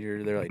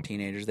teenagers. They're like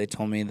teenagers. They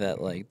told me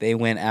that like they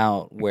went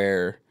out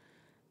where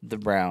the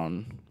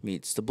brown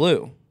meets the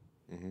blue,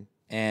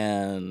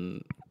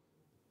 and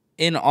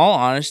in all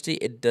honesty,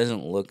 it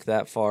doesn't look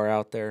that far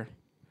out there.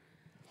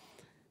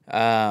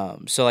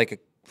 So like a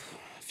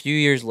few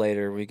years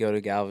later, we go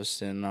to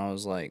Galveston, and I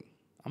was like,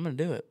 I'm gonna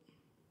do it.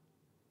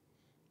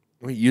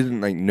 Wait, you didn't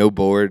like no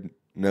board,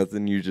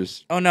 nothing. You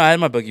just I had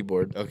my boogie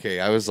board. Okay,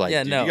 I was like,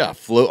 Yeah, dude, no. you gotta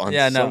float on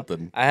Yeah,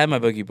 something. no, I had my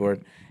boogie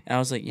board, and I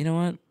was like, you know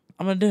what,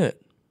 I'm gonna do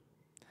it.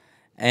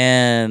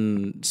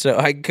 And so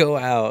I go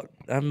out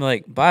I'm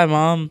like, bye,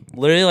 Mom.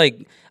 Literally,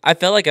 like, I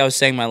felt like I was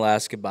saying my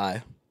last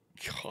goodbye.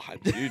 God,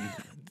 dude.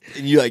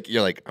 And you're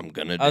like, I'm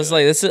gonna do it. I was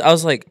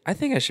like, I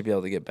think I should be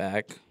able to get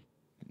back.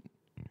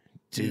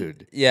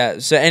 Dude. Yeah.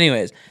 So,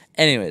 anyways,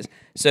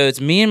 so it's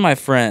me and my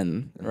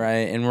friend,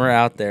 right? And we're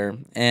out there,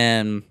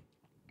 and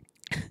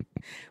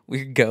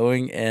we're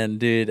going, and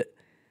dude,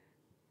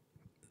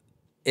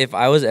 if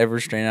I was ever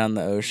stranded out in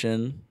the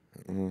ocean,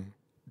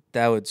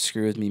 that would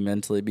screw with me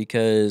mentally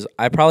because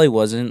I probably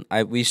wasn't.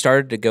 We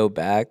started to go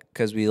back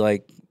because we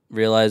like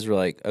realized we're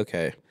like,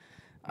 okay,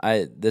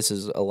 this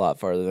is a lot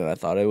farther than I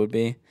thought it would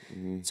be.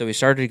 So we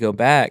started to go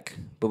back,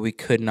 but we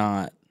could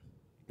not.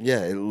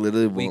 Yeah, it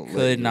literally We won't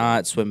could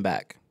not swim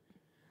back.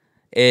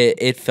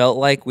 It felt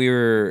like we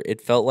were.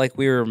 It felt like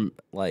we were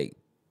like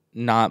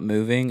not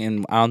moving,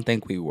 and I don't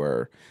think we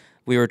were.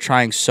 We were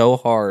trying so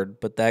hard,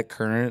 but that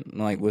current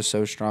like was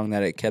so strong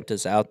that it kept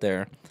us out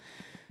there.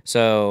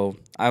 So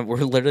we're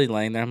literally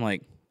laying there. I'm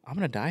like, I'm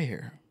gonna die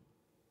here.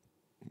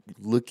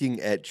 Looking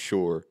at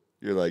shore,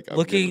 you're like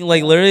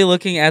literally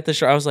looking at the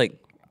shore. I was like,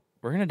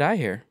 we're gonna die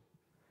here.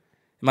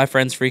 My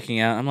friend's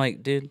freaking out. I'm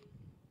like, dude,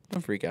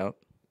 don't freak out.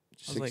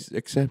 Just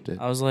accept it.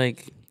 I was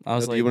like,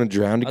 you want to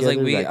drown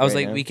together?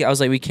 We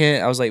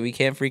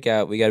can't freak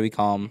out. We gotta be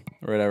calm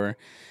or whatever.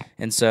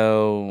 And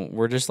so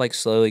we're just like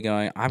slowly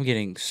going. I'm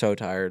getting so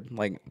tired.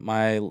 Like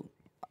my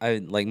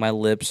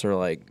lips are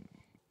like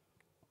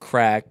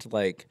cracked.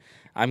 Like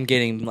I'm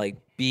getting like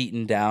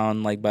beaten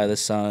down like by the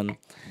sun.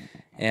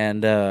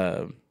 And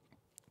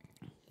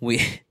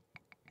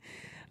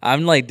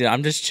I'm like, dude,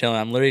 I'm just chilling.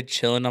 I'm literally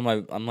chilling on my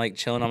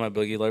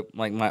boogie,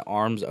 like my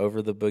arms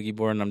over the boogie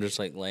board, and I'm just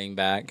like laying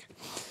back.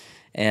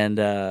 And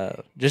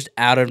just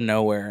out of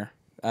nowhere,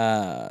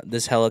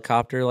 this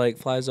helicopter like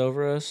flies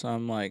over us.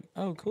 I'm like,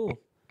 oh, cool.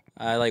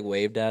 I like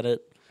waved at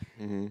it,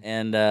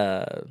 and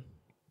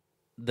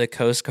the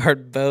Coast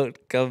Guard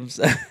boat comes.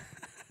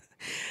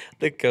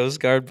 The Coast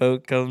Guard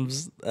boat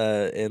comes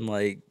and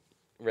like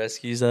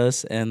rescues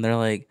us, and they're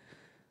like,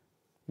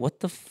 "What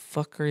the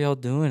fuck are y'all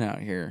doing out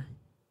here?"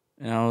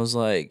 And I was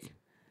like,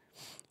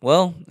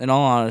 well, in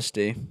all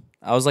honesty,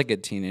 I was like a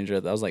teenager.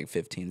 I was like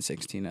 15,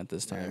 16 at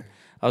this time.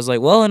 I was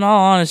like, well, in all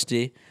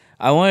honesty,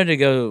 I wanted to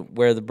go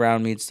where the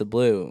brown meets the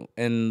blue.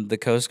 And the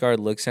Coast Guard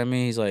looks at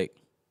me. He's like,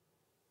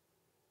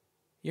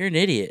 you're an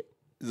idiot.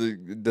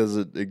 Does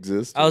it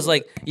exist? I was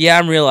like, yeah,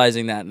 I'm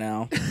realizing that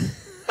now.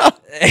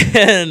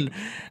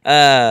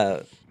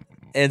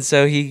 And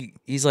so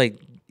he's like,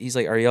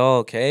 are y'all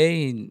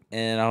okay?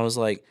 And I was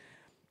like,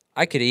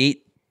 I could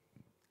eat.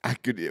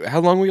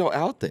 How long were y'all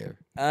out there?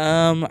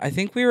 I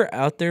think we were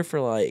out there for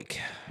like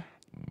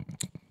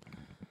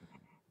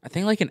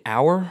an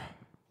hour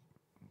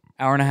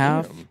and a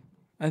half. Damn.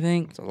 I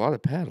think It's a lot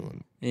of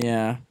paddling.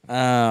 Yeah.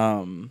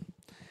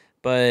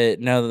 But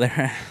no,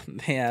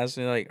 they asked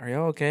me like, "Are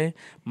y'all okay?"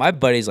 My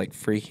buddy's like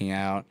freaking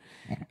out.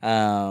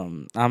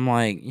 I'm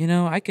like,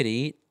 I could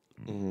eat,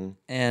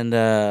 and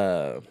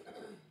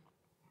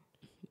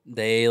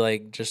they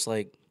like just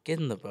like get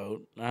in the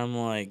boat. I'm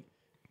like,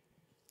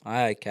 all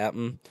right,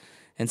 Captain.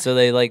 And so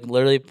they like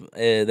literally,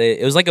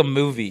 it was like a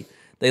movie.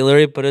 They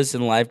literally put us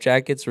in life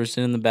jackets. We're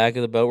sitting in the back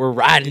of the boat. We're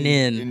riding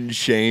in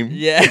shame.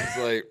 Yeah, it's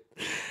like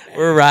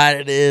we're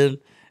riding in,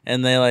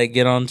 and they like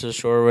get onto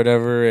shore or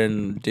whatever.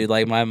 And dude,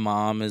 like my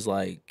mom's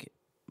like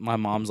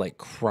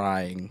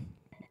crying.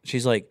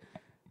 She's like,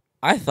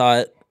 I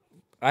thought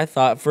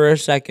for a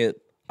second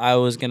I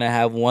was gonna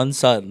have one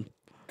son.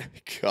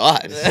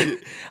 God,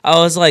 I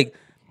was like,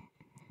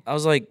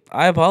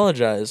 I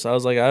apologize. I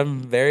was like,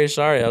 I'm very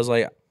sorry. I was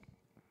like,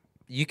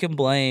 you can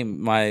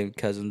blame my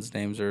cousins'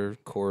 names are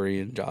Corey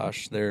and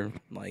Josh. They're in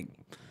like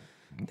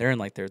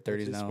their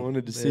 30s now. I just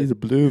wanted to see the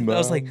blue, man. I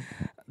was like,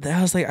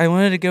 I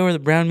wanted to go where the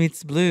brown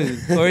meets the blue.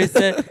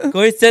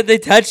 Corey said they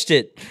touched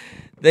it.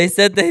 They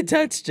said they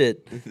touched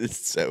it.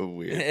 It's so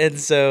weird. And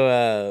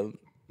so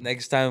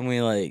next time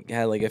we like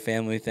had like a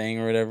family thing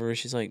or whatever,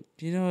 she's like,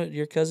 do you know what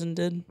your cousin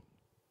did?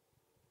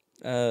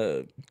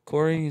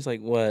 Corey? He's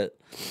like, what?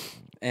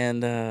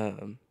 And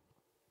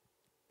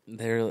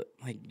they're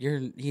like,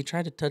 he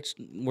tried to touch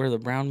where the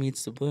brown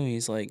meets the blue.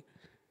 He's like,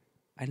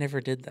 I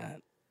never did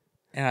that.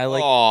 And I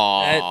like,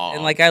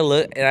 I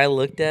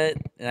looked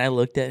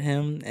at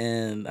him,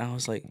 and I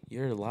was like,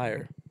 you're a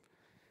liar.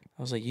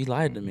 I was like, you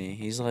lied to me.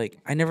 He's like,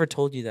 I never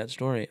told you that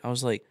story. I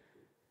was like,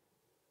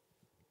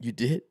 you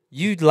did?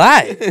 You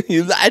lied.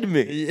 You lied to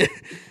me.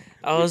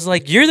 I was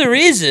like, you're the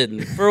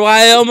reason for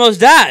why I almost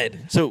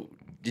died. So,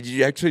 did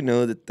you actually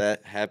know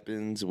that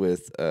happens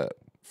with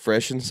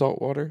fresh and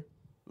salt water?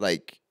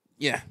 Like,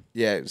 yeah.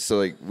 So,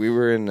 like, we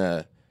were in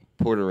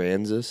Port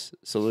Aransas,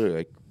 so literally,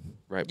 like,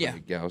 right by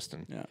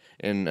Galveston. Yeah.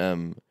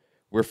 And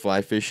we're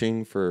fly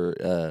fishing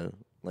for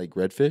like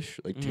redfish,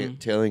 like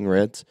tailing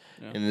reds,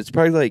 and it's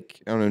probably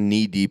like, I don't know,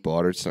 knee deep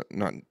water. It's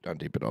not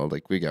deep at all.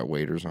 Like, we got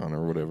waders on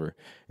or whatever,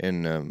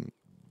 and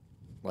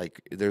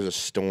like there's a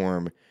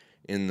storm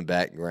in the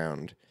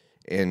background,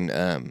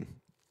 and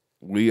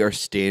we are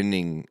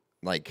standing.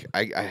 Like,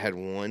 I had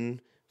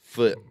one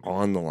foot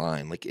on the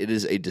line. Like, it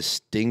is a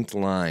distinct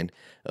line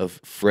of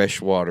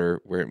fresh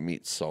water where it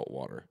meets salt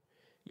water.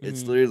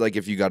 It's literally like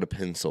if you got a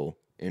pencil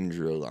and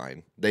drew a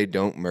line. They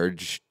don't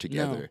merge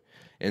together.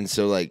 No. And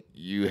so, like,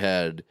 you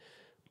had,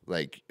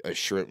 like, a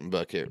shrimp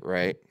bucket,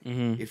 right?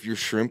 Mm-hmm. If your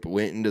shrimp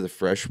went into the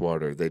fresh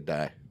water, they'd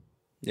die.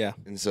 Yeah.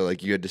 And so,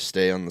 like, you had to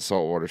stay on the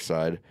saltwater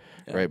side,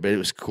 right? But it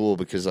was cool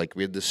because, like,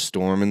 we had the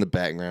storm in the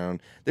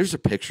background. There's a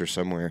picture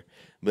somewhere.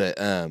 But,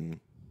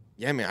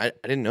 yeah, man, I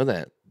didn't know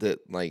that,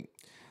 like...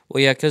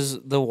 Well, yeah, because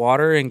the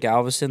water in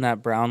Galveston,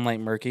 that brown, like,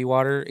 murky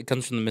water, it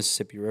comes from the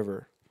Mississippi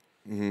River.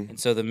 Mm-hmm. And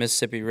so the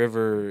Mississippi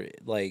River,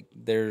 like,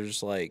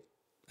 there's, like,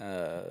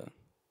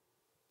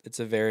 it's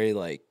a very,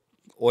 like,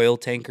 oil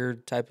tanker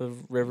type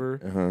of river.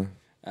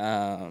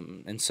 Uh-huh.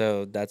 And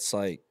so that's,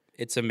 like,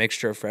 it's a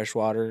mixture of fresh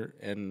water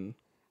and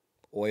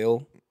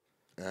oil.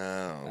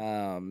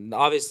 Oh.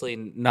 Obviously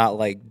not,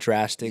 like,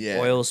 drastic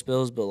oil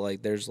spills, but,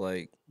 like, there's,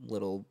 like,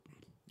 little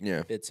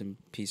bits and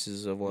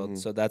pieces of oil. Mm-hmm.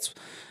 So that's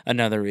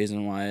another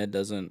reason why it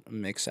doesn't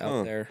mix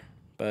out there.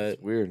 But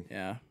that's weird.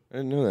 Yeah. I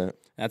didn't know that.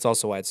 That's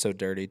also why it's so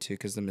dirty, too,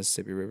 because the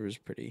Mississippi River is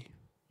pretty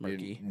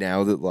murky.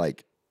 Now that,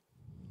 like,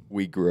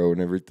 we grow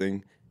and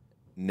everything,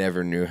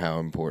 never knew how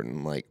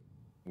important, like,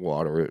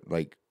 water,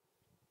 like,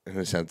 and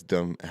it sounds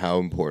dumb, how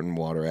important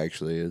water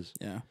actually is.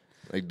 Yeah.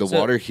 Like, the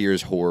water here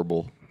is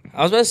horrible.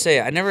 I was about to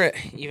say, I never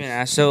even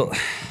asked. So,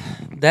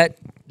 that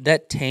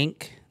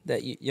tank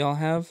that y'all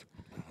have,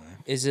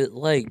 is it,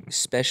 like,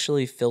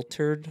 specially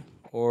filtered,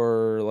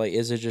 or, like,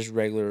 is it just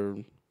regular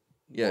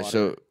water?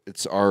 So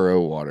it's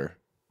RO water.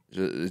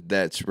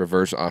 That's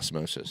reverse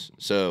osmosis.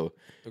 So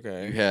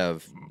you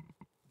have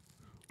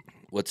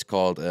what's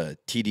called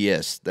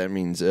TDS. That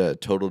means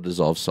total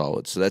dissolved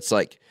solids. So that's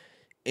like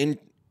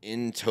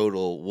in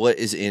total what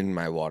is in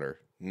my water,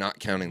 not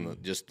counting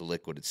just the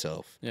liquid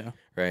itself. Yeah.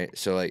 Right.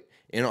 So like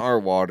in our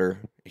water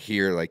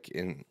here, like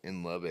in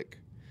Lubbock,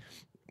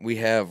 we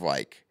have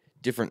like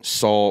different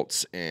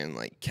salts and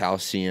like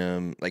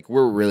calcium. Like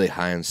we're really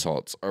high in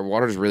salts. Our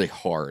water is really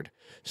hard.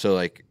 So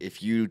like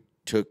if you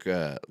took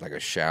like a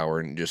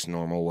shower in just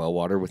normal well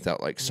water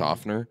without like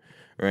softener,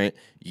 right,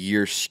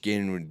 your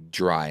skin would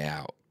dry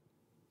out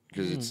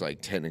because it's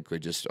like technically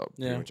just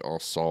pretty much all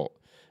salt.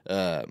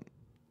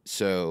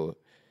 So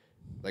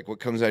like what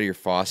comes out of your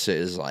faucet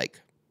is like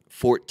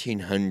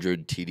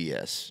 1,400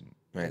 TDS,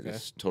 right? Okay.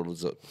 That's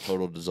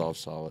total dissolved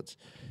solids.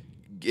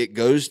 It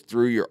goes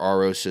through your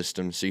RO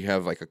system, so you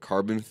have like a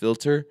carbon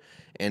filter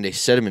and a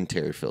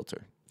sedimentary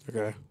filter.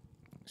 Okay.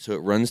 So it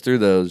runs through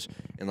those,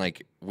 and,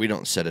 like, we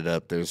don't set it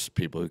up. There's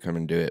people who come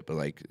and do it, but,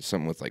 like,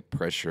 something with, like,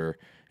 pressure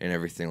and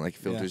everything, like,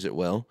 filters it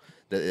well,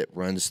 that it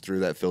runs through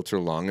that filter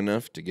long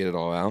enough to get it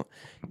all out.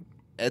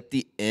 At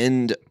the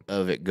end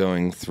of it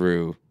going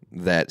through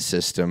that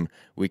system,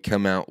 we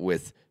come out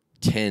with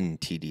 10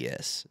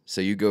 TDS.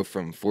 So you go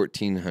from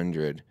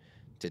 1,400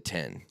 to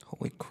 10.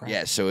 Holy crap.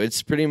 Yeah, so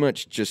it's pretty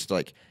much just,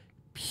 like,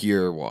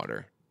 pure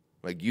water.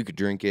 Like, you could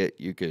drink it.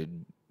 You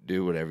could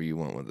do whatever you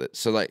want with it.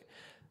 So, like,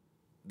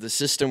 the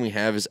system we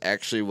have is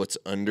actually what's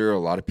under a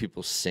lot of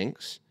people's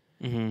sinks,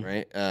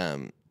 right?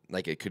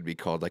 Like it could be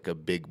called like a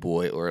big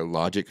boy or a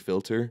logic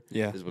filter.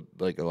 Yeah, is what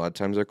like a lot of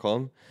times they're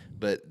called.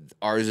 But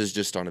ours is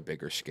just on a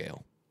bigger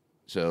scale.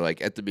 So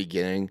like at the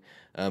beginning,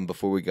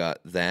 before we got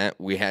that,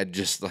 we had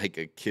just like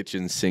a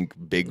kitchen sink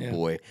big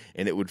boy,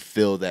 and it would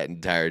fill that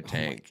entire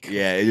tank.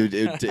 Yeah,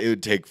 it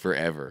would take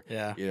forever.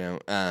 Yeah, you know.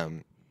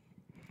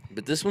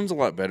 But this one's a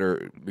lot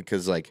better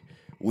because like.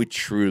 We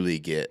truly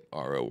get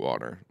RO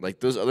water.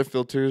 Like those other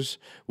filters,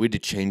 we had to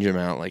change them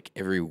out like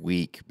every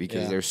week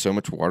because there's so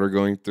much water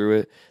going through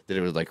it that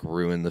it would like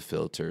ruin the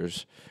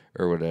filters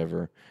or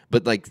whatever.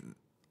 But like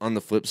on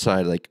the flip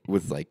side, like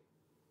with like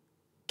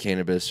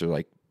cannabis or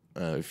like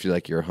if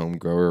you're a home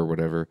grower or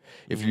whatever,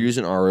 if you're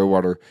using RO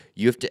water,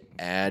 you have to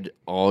add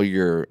all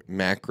your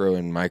macro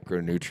and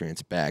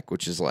micronutrients back,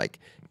 which is like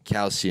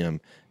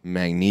calcium,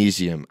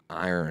 magnesium,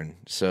 iron.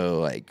 So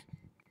like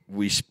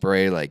we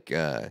spray like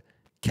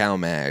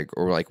CalMag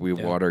or like we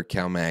water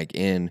CalMag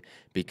in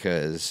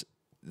because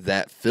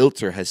that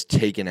filter has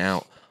taken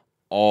out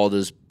all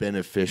those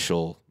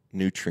beneficial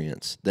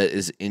nutrients that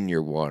is in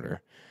your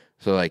water.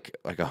 So like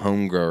a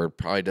home grower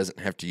probably doesn't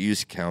have to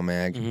use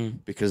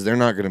CalMag because they're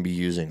not going to be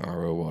using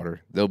RO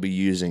water. They'll be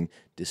using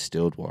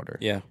distilled water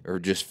or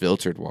just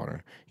filtered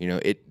water. You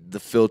know, the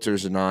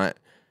filter's not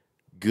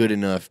good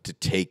enough to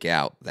take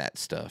out that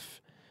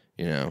stuff,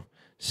 you know.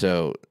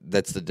 So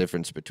that's the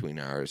difference between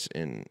ours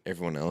and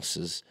everyone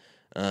else's.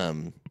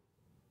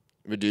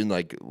 But dude,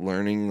 like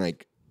learning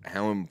like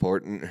how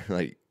important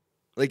like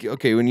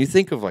okay, when you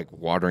think of like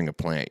watering a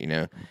plant, you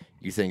know,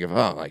 you think of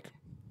like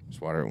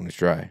just water it when it's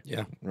dry.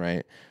 Yeah.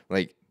 Right?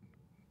 Like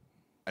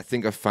I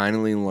think I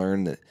finally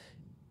learned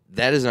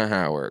that is not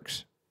how it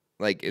works.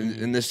 Like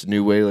in this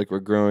new way like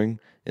we're growing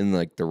in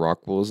like the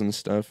rock pools and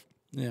stuff.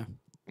 Yeah.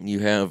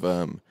 You have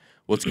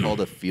what's called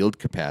a field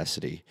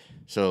capacity.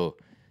 So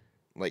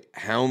like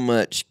how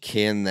much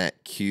can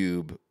that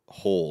cube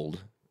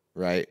hold?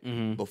 Right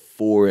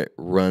before it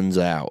runs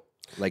out.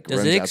 like Does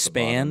runs it out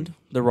expand the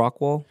bottom. the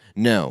rock wall?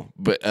 No,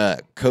 but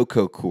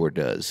cocoa core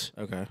does.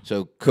 Okay.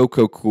 So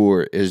cocoa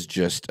core is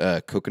just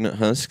coconut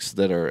husks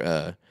that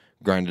are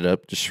grinded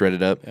up, just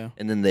shredded up,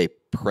 and then they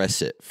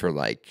press it for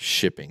like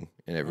shipping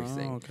and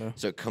everything. Oh, okay.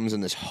 So it comes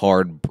in this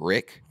hard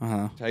brick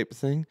Uh-huh. type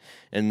thing,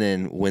 and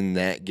then when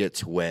that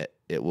gets wet,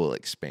 it will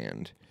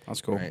expand.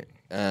 That's cool. Right.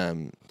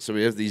 So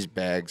we have these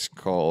bags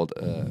called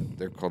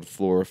they're called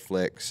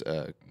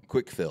Floraflex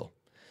Quick Fill.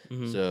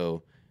 Mm-hmm.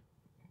 So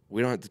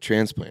we don't have to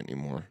transplant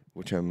anymore,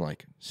 which I'm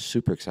like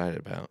super excited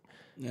about.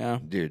 Yeah.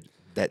 Dude,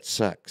 that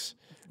sucks.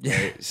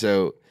 Right?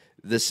 So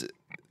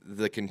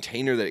the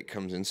container that it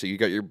comes in, so you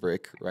got your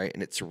brick, right?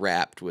 And it's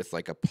wrapped with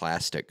like a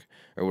plastic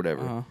or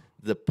whatever. Uh-huh.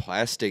 The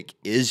plastic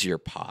is your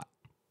pot.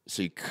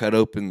 So you cut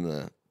open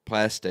the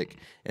plastic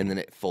and then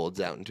it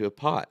folds out into a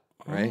pot,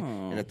 right?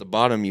 Oh. And at the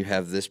bottom you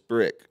have this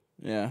brick.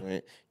 Yeah.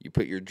 Right? You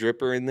put your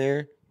dripper in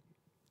there.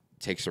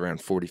 Takes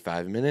around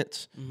 45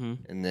 minutes. Mm-hmm.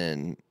 And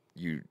then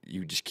you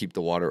just keep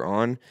the water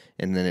on,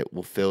 and then it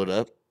will fill it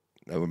up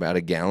of about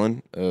a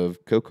gallon of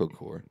cocoa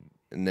core.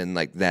 And then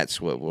like that's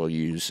what we'll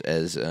use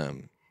as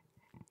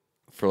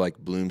for like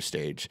bloom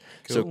stage.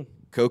 Cool. So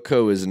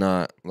cocoa is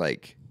not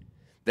like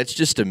that's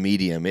just a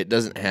medium. It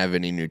doesn't have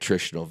any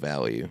nutritional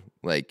value.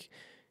 Like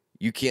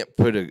you can't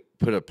put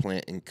a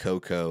plant in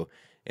cocoa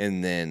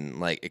and then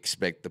like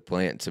expect the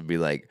plant to be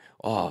like,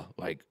 oh,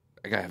 like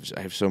I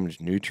have so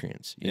much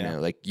nutrients. You know,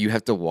 like you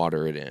have to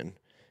water it in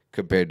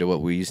compared to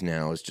what we use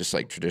now is just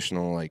like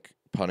traditional like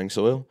potting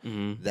soil.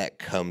 Mm-hmm. That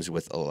comes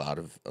with a lot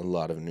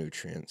of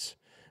nutrients.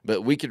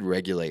 But we could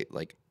regulate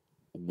like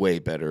way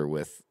better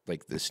with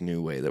like this new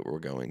way that we're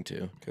going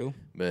to. Cool.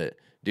 But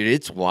dude,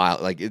 it's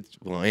wild. Like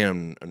I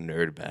am a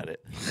nerd about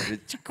it.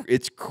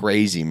 It's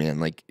crazy, man.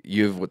 Like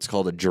you have what's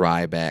called a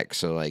dry back.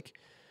 So like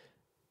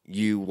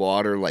you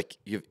water like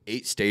you have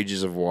 8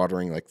 stages of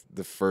watering like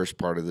the first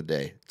part of the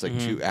day. It's like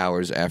 2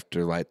 hours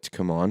after lights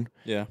come on.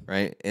 Yeah.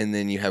 Right? And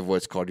then you have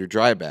what's called your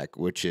dry back,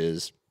 which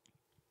is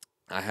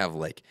I have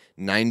like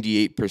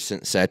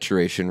 98%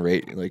 saturation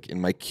rate like in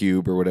my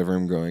cube or whatever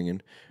I'm growing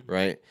in,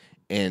 right?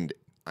 And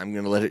I'm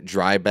going to let it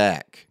dry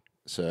back.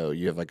 So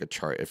you have like a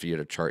chart if you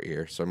had a chart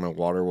here. So I'm going to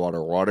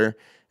water,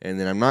 and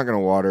then I'm not going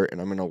to water, and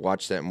I'm going to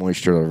watch that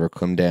moisture level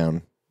come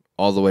down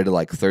all the way to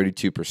like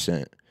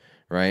 32%.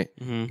 Right,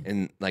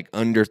 and like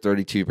under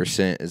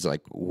 32% is like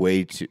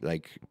way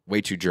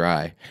too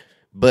dry,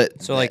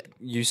 but So like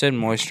you said,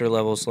 moisture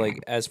levels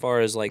like as far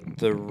as like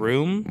the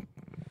room,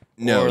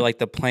 no, or like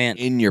the plant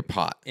in your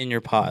pot. in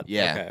your pot.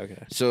 Yeah.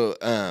 Okay. So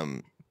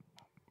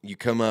you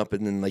come up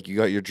and then like you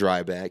got your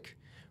dry back,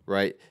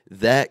 right?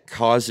 That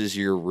causes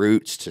your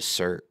roots to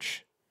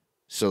search.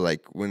 So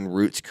like when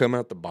roots come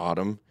out the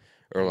bottom,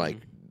 or like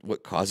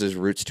what causes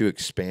roots to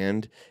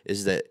expand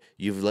is that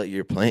you've let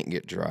your plant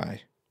get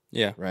dry.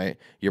 Yeah. Right?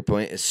 Your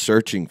plant is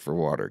searching for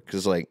water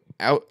because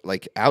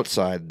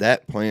outside,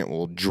 that plant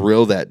will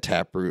drill that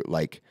taproot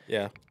like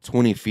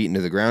 20 feet into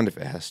the ground if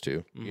it has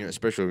to. You know,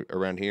 especially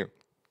around here.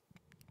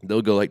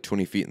 They'll go like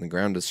 20 feet in the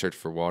ground to search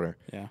for water.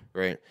 Yeah.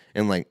 Right?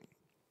 And like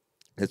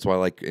that's why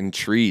like in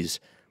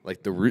trees,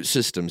 like the root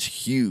system's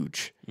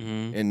huge.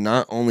 And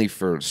not only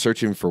for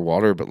searching for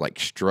water, but like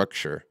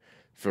structure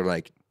for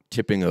like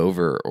tipping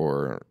over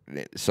or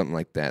something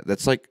like that.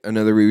 That's like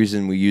another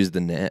reason we use the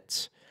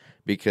nets,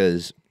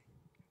 because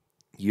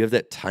you have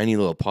that tiny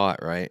little pot,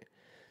 right?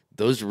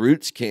 Those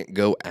roots can't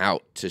go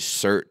out to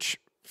search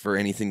for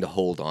anything to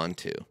hold on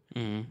to.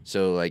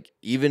 So, like,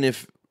 even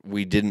if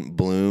we didn't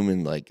bloom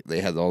and, like,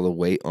 they had all the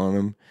weight on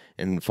them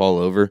and fall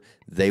over,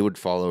 they would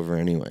fall over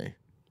anyway.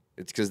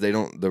 It's because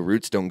the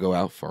roots don't go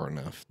out far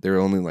enough. They're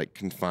only, like,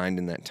 confined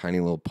in that tiny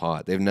little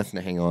pot. They have nothing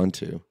to hang on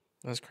to.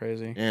 That's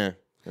crazy. Yeah.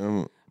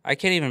 I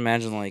can't even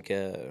imagine like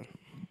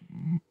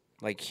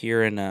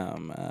here in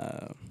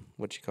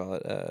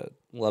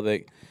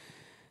Lubbock.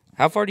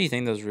 How far do you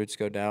think those roots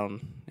go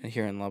down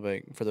here in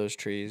Lubbock for those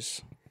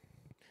trees?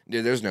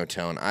 Dude, there's no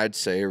telling. I'd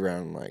say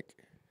around like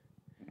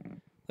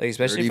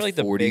especially 30, for like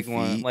the 40 big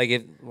one. feet.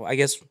 Like I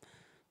guess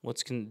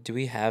do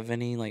we have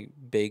any like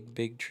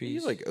big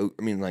trees? like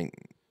like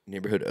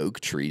neighborhood oak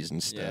trees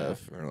and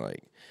stuff, or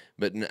like,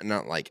 but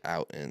not like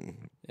out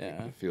in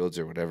the fields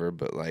or whatever.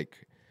 But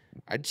like,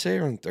 I'd say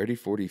around 30,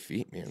 40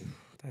 feet, man.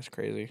 That's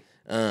crazy.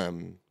 I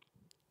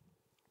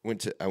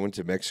went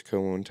to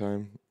Mexico one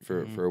time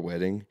for a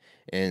wedding,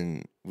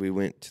 and we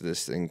went to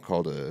this thing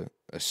called a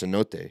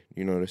cenote.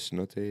 You know what a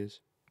cenote is?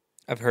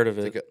 I've heard of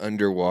It's it. like an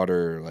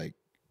underwater like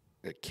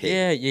a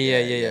cave.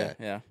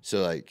 Yeah.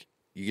 So like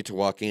you get to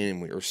walk in,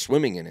 and we were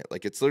swimming in it.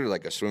 Like it's literally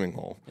like a swimming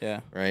hole.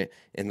 Yeah. Right,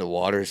 and the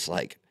water's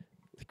like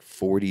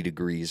 40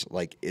 degrees.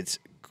 Like it's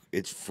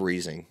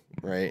freezing.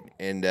 Right,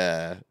 and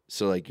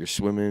so like you're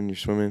swimming,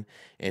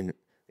 and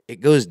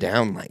it goes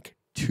down like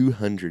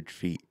 200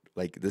 feet.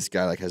 Like this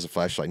guy like has a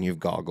flashlight and you have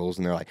goggles,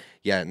 and they're like,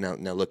 yeah, now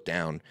look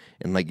down,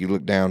 and like you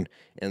look down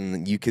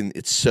and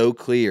it's so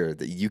clear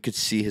that you could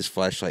see his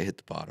flashlight hit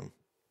the bottom,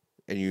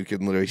 and you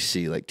can literally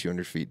see like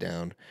 200 feet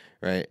down,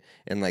 right?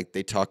 And like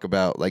they talk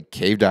about like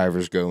cave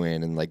divers go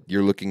in and like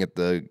you're looking at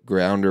the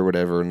ground or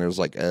whatever, and there's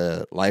like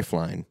a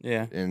lifeline,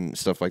 and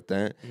stuff like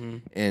that.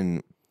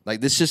 And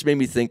like this just made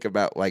me think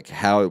about like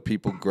how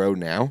people grow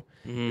now.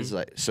 It's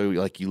like so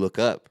like you look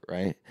up,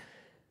 right?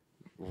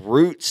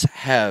 Roots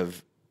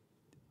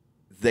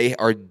they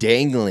are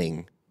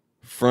dangling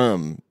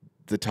from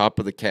the top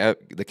of the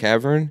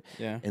cavern,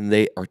 and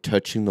they are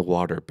touching the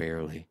water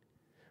barely.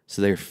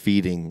 So they're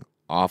feeding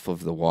off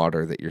of the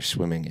water that you're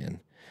swimming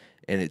in.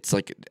 And it's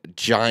like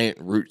giant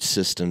root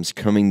systems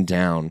coming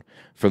down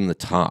from the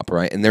top,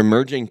 right? And they're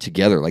merging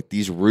together. Like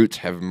these roots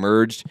have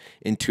merged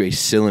into a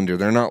cylinder.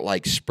 They're not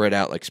like spread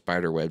out like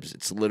spider webs.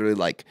 It's literally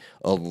like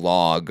a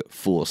log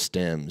full of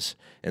stems,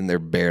 and they're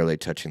barely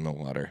touching the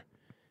water.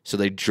 So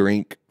they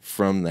drink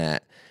from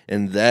that.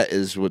 And that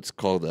is what's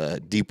called a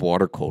deep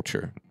water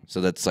culture. So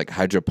that's like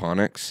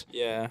hydroponics.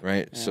 Yeah.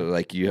 Right? Yeah. So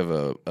like you have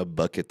a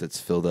bucket that's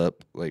filled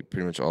up like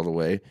pretty much all the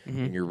way,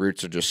 and your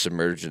roots are just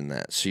submerged in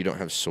that. So you don't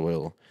have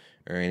soil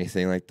or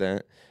anything like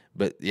that.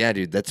 But yeah,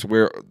 dude, that's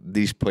where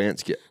these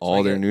plants get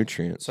all their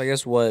nutrients. So I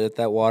guess if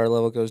that water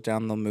level goes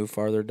down, they'll move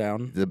farther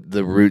down?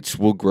 The roots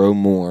will grow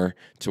more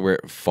to where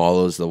it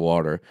follows the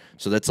water.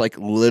 So that's like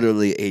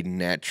literally a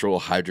natural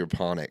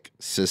hydroponic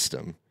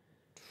system.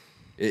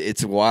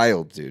 It's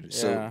wild, dude. Yeah.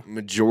 So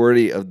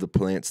majority of the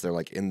plants that are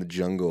like in the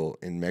jungle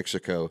in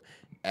Mexico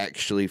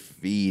actually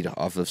feed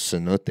off of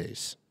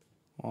cenotes.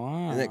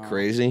 Wow. Isn't that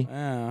crazy?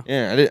 Yeah.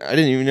 Yeah, I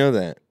didn't even know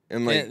that.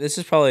 And like this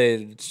is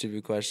probably a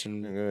stupid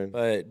question,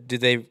 but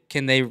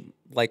can they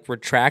like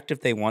retract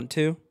if they want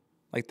to?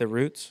 Like the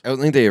roots? I don't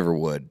think they ever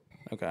would.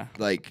 Okay.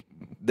 Like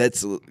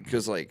that's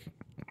because like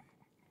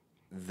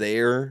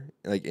there,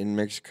 like in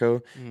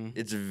Mexico,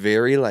 it's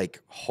very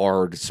like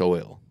hard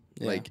soil.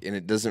 Yeah. Like, and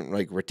it doesn't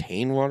like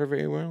retain water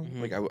very well.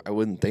 Like I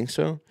wouldn't think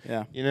so.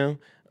 Yeah. You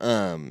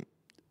know?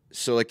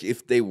 So like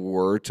if they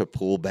were to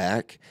pull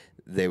back,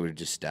 they would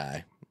just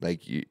die.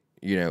 Like you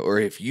know, or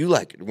if you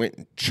like went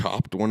and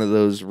chopped one of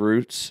those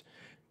roots,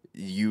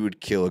 you would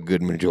kill a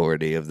good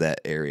majority of that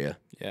area.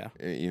 Yeah.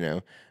 You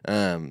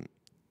know?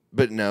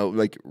 But no,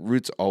 like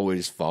roots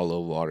always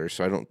follow water,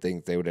 so I don't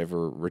think they would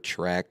ever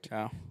retract.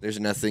 Oh. There's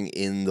nothing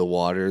in the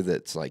water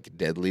that's like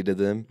deadly to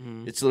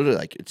them. It's literally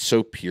like it's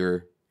so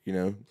pure. You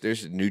know,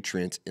 there's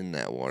nutrients in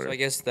that water. So I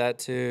guess that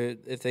too.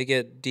 If they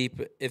get deep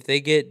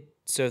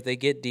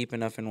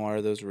enough in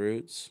water, those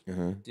roots,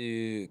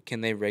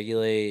 can they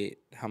regulate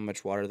how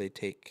much water they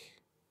take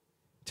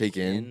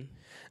in?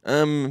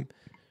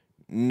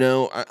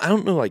 No, I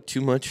don't know like too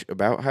much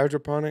about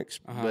hydroponics,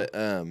 but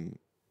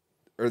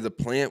or the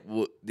plant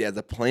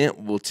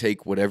will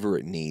take whatever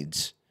it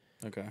needs.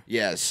 Okay.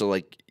 Yeah, so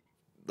like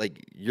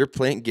your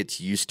plant gets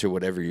used to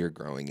whatever you're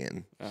growing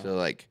in. So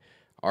like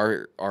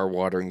our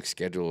watering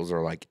schedules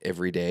are like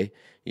every day,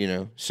 you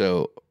know.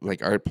 So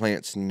like our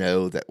plants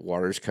know that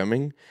water's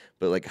coming,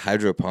 but like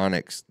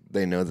hydroponics,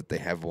 they know that they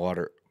have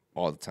water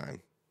all the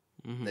time.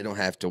 They don't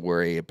have to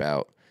worry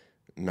about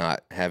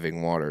not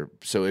having water.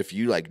 So if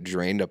you like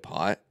drained a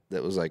pot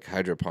that was like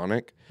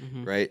hydroponic,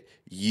 right,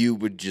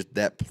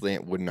 that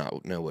plant would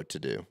not know what to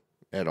do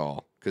at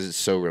all because it's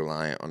so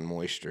reliant on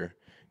moisture.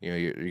 You know,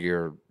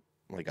 you're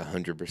like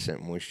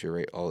 100% moisture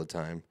rate all the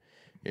time,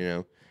 you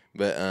know.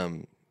 But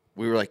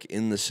we were like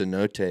in the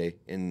cenote,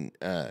 and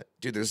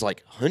dude, there's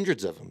like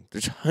hundreds of them.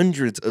 There's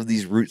hundreds of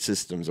these root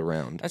systems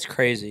around. That's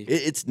crazy.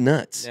 It's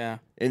nuts. Yeah.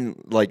 And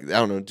like I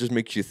don't know, it just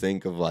makes you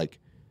think of like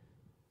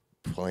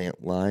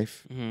plant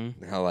life,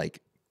 how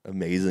like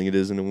amazing it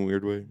is in a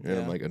weird way. And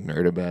I'm like a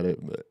nerd about it,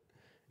 but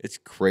it's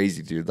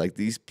crazy, dude. Like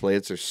these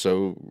plants are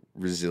so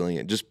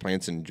resilient, just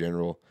plants in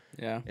general.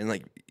 Yeah. And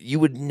like you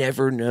would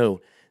never know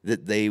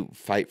that they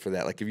fight for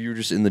that. Like if you were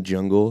just in the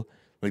jungle,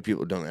 like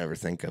people don't ever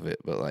think of it,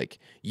 but like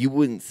you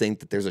wouldn't think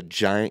that there's a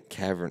giant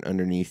cavern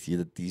underneath you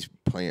that these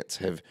plants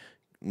have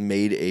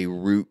made a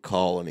root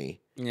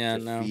colony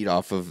to feed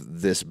off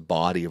of this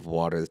body of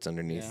water that's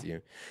underneath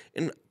you.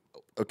 And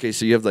okay,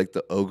 so you have like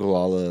the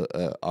Ogallala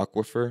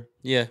aquifer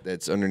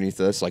that's underneath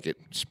us, like it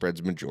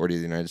spreads majority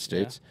of the United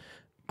States.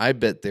 Yeah. I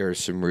bet there are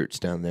some roots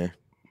down there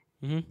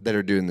that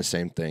are doing the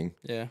same thing.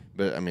 Yeah.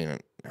 But I mean,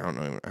 I don't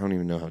know. I don't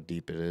even know how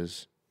deep it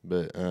is.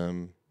 But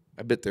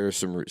I bet there are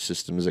some root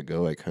systems that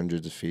go like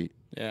hundreds of feet.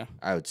 Yeah.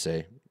 I would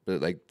say.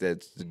 But like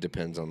it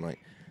depends on like,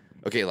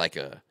 okay, like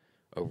a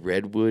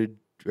redwood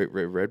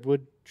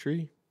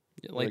tree?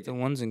 Like the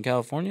ones in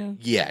California?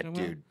 Yeah,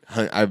 dude.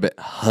 I bet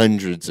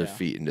hundreds of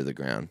feet into the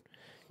ground.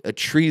 A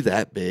tree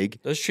that big.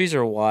 Those trees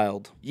are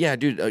wild. Yeah,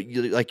 dude.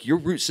 Like your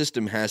root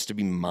system has to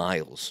be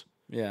miles.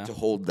 Yeah. To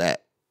hold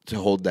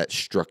that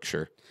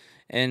structure.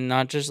 And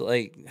not just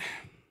like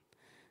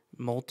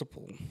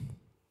multiple.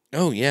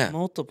 Oh yeah.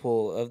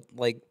 Multiple of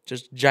like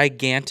just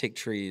gigantic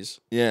trees.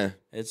 Yeah.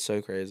 It's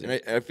so crazy.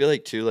 And I feel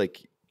like too,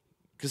 like,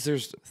 because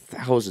there's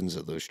thousands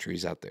of those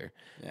trees out there.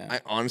 Yeah.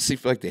 I honestly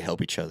feel like they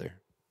help each other.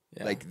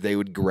 Yeah. Like they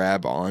would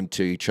grab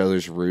onto each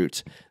other's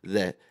roots.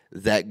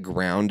 That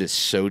ground is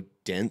so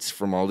dense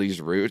from all these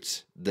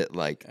roots that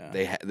like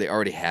they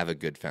already have a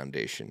good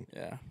foundation.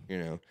 Yeah. You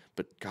know,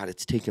 but God,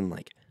 it's taken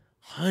like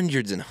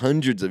hundreds and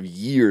hundreds of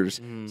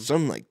years,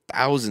 some like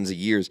thousands of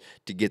years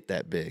to get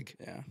that big.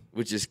 Yeah.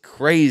 Which is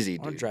crazy,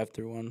 I want to dude. drive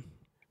through one.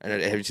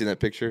 And have you seen that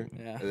picture?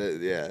 Yeah.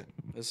 Yeah.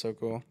 It's so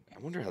cool. I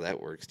wonder how that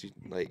works. Dude,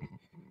 like,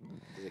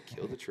 does it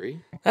kill the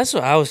tree? That's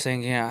what I was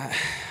thinking. I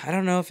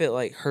don't know if it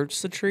like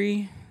hurts the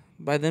tree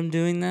by them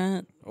doing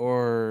that,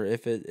 or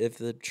if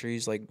the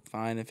tree's like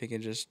fine, if it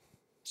can just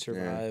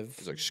survive.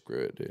 It's like, screw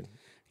it, dude.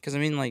 Because I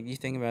mean, like you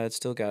think about it, it's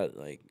still got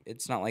like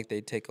it's not like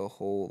they take a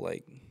whole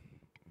like.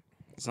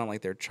 It's not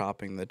like they're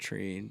chopping the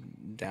tree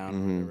down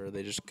or whatever.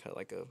 They just cut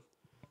like a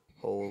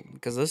whole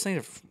because those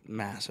things are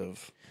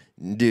massive.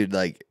 Dude,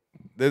 like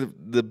they're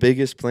the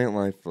biggest plant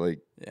life like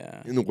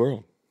in the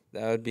world.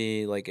 That would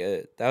be like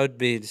that would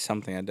be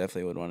something I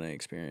definitely would want to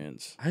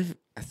experience. I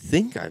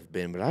think I've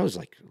been, but I was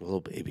like a little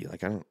baby.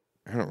 Like I don't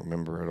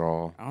remember at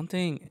all. I don't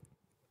think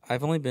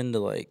I've only been to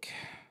like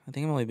I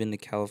think I've only been to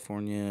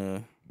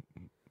California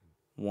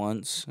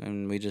once,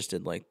 and we just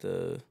did like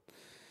I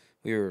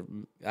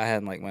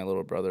had like my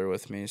little brother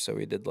with me, so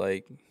we did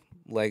like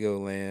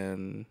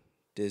Legoland,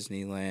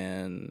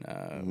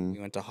 Disneyland. We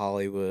went to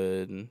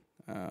Hollywood.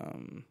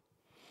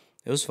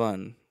 It was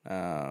fun.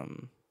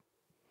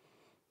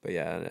 But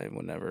yeah, I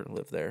would never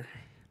live there.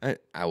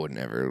 I would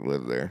never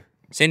live there.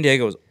 San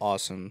Diego was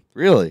awesome.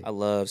 Really? I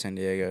love San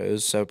Diego. It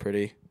was so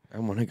pretty. I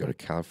want to go to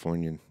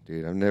California,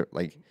 dude.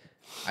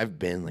 I've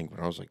been like when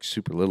I was like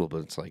super little,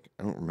 but it's like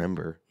I don't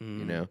remember,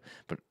 you know.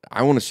 But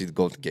I want to see the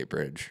Golden Gate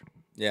Bridge.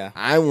 Yeah.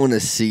 I want to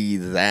see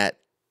that.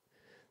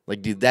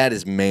 Like, dude, that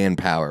is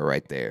manpower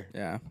right there.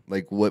 Yeah.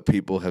 Like what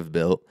people have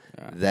built,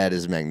 that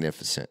is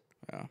magnificent.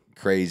 Yeah.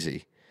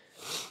 Crazy.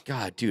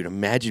 God, dude,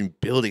 imagine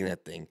building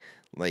that thing.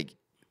 Like,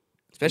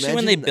 especially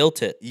when they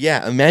built it.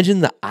 Yeah,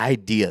 imagine the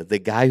idea. The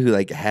guy who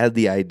like had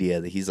the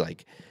idea that he's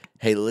like,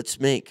 "Hey, let's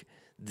make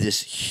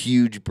this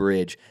huge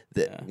bridge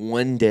that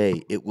one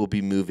day it will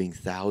be moving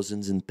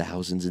thousands and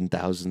thousands and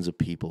thousands of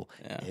people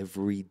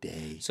every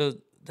day." So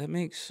that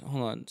makes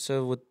hold on.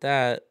 So with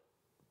that,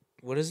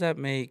 what does that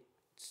make?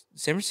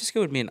 San Francisco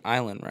would be an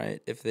island, right?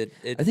 I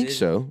think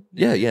so.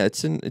 Yeah,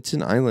 it's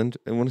an island.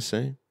 I want to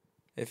say.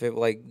 If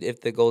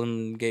the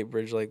Golden Gate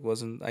Bridge like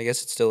wasn't, I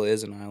guess it still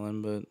is an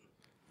island, but.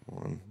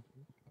 Hold on.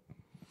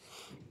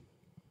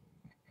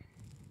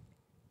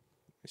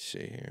 Let's see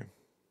here.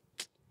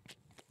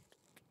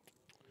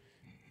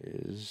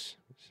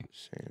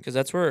 Because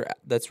that's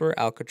where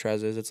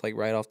Alcatraz is. It's like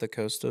right off the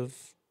coast of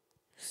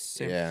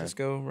San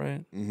Francisco,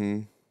 right?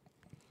 Mm-hmm.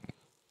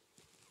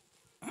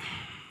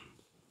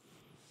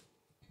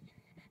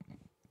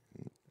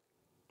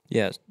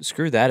 Yeah,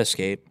 screw that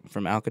escape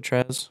from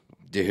Alcatraz.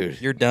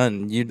 Dude. You're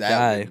done. You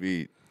die. Would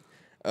be,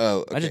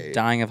 okay. I'm just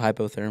dying of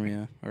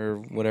hypothermia or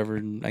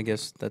whatever. I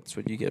guess that's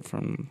what you get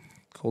from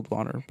cold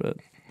water, but...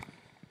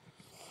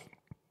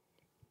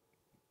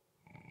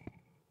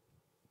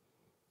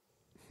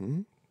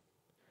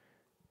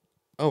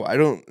 Oh, I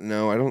don't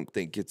know. I don't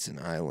think it's an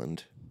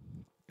island.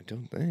 I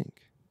don't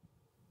think.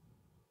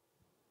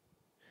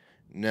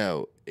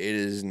 No, it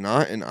is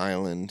not an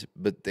island,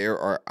 but there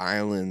are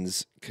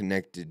islands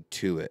connected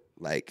to it.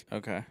 Like,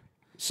 okay.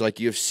 So, like,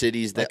 you have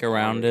cities that like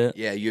around it.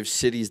 Yeah, you have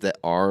cities that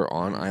are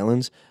on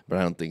islands, but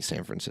I don't think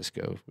San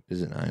Francisco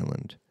is an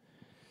island.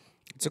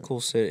 It's a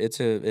cool city.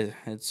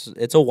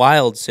 It's a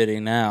wild city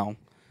now.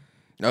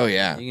 Oh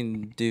yeah, you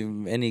can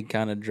do any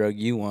kind of drug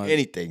you want.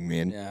 Anything,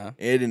 man. Yeah,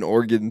 and an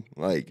organ,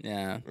 like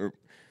or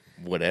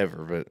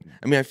whatever. But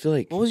I mean, I feel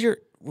like was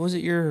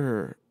it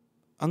your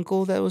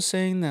uncle that was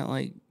saying that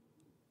like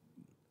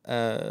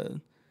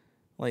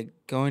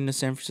going to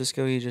San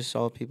Francisco, he just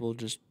saw people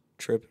just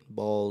tripping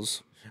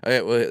balls. Oh,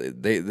 yeah, well,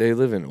 they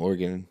live in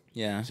Oregon.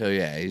 Yeah. So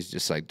yeah, he's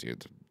just like,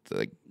 dude,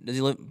 like. Does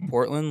he live in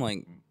Portland,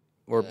 like,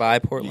 or by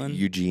Portland?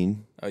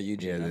 Eugene. Oh,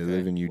 Eugene. Yeah, they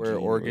live in Eugene. Where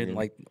Oregon,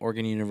 like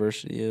Oregon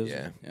University is.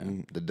 Yeah.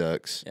 The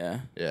Ducks. Yeah.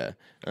 Yeah.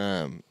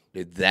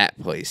 Dude, that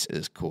place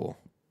is cool.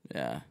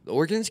 Yeah.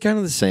 Oregon's kind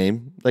of the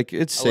same. Like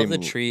it's I same.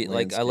 love the tree.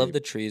 Like I love the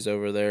trees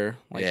over there.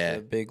 Like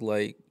the big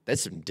like.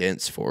 That's some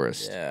dense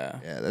forest. Yeah.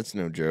 Yeah, that's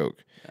no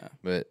joke. Yeah.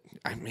 But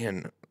I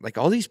mean, like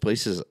all these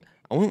places,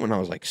 I went when I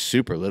was like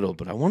super little,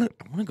 but I want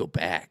to go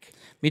back.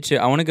 Me too.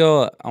 I want to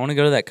go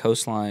to that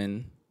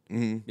coastline.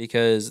 Mm-hmm.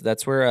 Because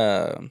that's where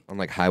on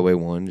like Highway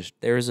 1, just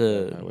there's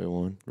a Highway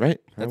 1, right?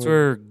 That's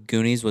where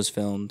Goonies was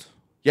filmed.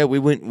 Yeah, we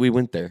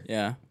went there.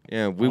 Yeah.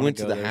 Yeah, we went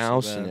to the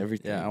house and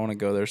everything. Yeah, I want to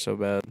go there so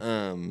bad.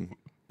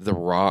 The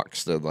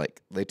rocks that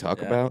like they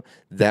talk about,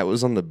 that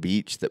was on the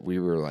beach that we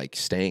were like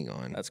staying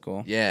on. That's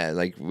cool. Yeah,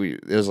 like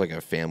it was like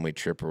a family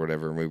trip or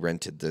whatever, and we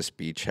rented this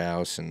beach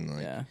house and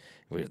like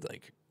we had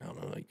like I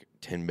don't know, like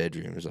 10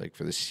 bedrooms, like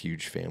for this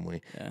huge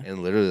family. Yeah. And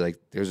literally, like,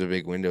 there's a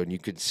big window, and you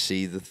could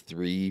see the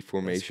 3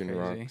 formation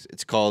rocks.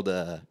 It's called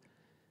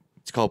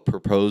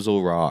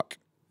Proposal Rock.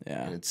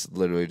 Yeah. And it's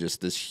literally just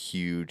this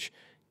huge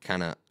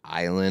kind of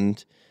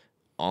island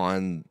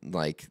on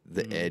like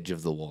the edge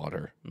of the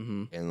water,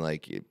 and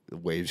like the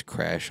waves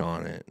crash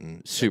on it,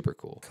 and super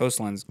cool.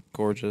 Coastline's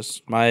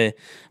gorgeous. My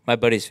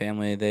buddy's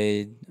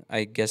family,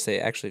 I guess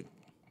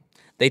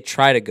they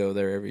try to go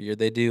there every year.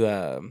 They do.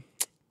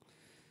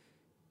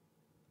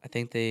 I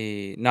think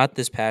not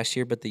this past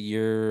year, but the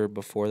year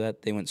before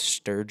that, they went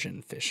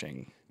sturgeon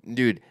fishing.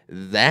 Dude,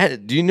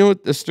 do you know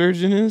what the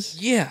sturgeon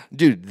is? Yeah.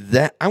 Dude,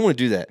 I want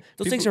to do that.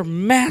 Those things are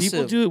massive.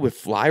 People do it with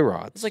fly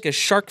rods. It's like a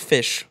shark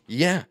fish.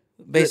 Yeah.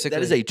 Basically.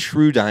 That is a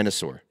true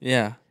dinosaur.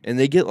 Yeah. And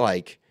they get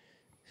like,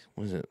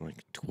 what is it,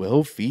 like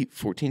 12 feet,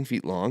 14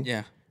 feet long?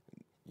 Yeah.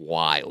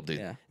 Wild, dude.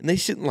 Yeah. And they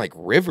sit in like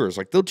rivers.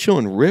 Like they'll chill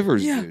in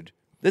rivers, dude.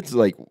 That's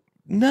like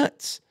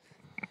nuts.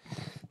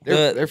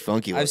 They're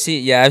funky. I've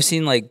seen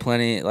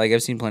plenty of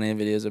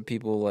videos of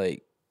people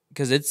like,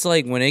 because it's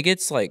like when it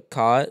gets like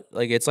caught,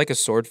 like it's like a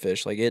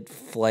swordfish, like it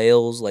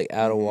flails like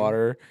out of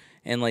water,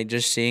 and like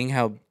just seeing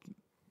how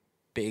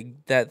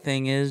big that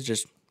thing is,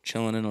 just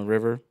chilling in a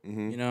river.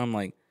 You know, I'm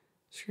like,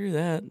 screw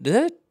that.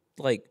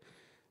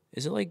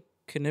 Is it like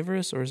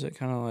carnivorous or is it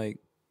kind of like?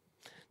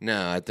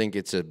 No, I think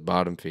it's a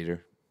bottom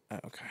feeder. Oh,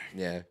 okay.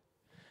 Yeah.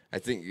 I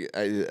think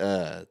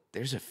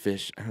there's a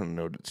fish, I don't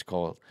know what it's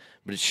called,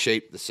 but it's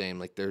shaped the same.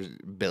 Like their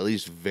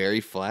belly's very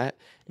flat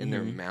and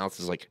their mouth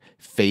is like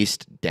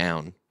faced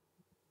down.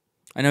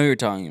 I know what you're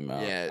talking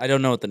about. Yeah. I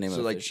don't know what the name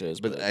of the fish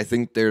is. But I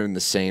think they're in the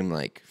same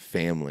like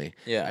family.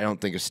 Yeah. I don't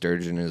think a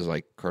sturgeon is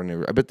like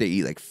carnivore. I bet they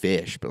eat like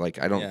fish, but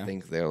like I don't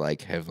think they're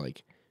like have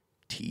like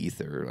teeth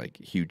or like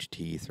huge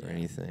teeth or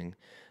anything.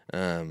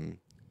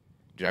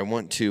 Dude, I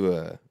want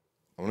to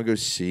go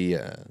see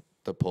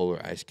the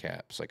polar ice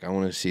caps. Like I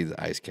want to see the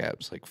ice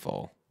caps like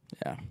fall.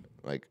 Yeah.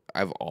 Like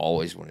I've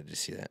always wanted to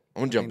see that. I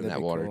want to jump in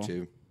that water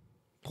too.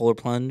 Polar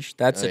plunge.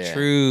 That's That is a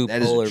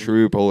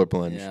true polar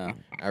plunge. Yeah.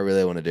 I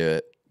really want to do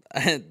it.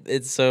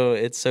 It's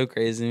so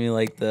crazy to me,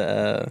 like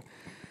the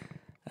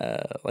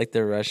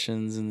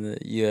Russians and the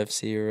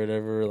UFC or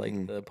whatever,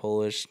 like the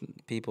Polish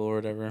people or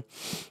whatever.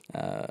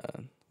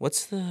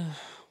 What's that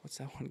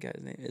one guy's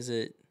name? Is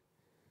it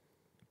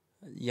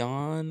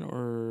Jan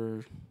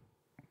or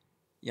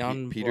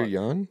Jan? Peter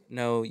Jan?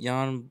 No,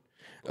 Jan.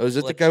 Oh, is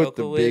it the guy with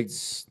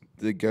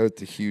the guy with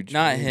the huge?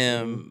 Not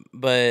him,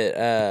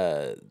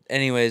 but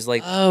anyways,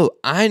 like. Oh,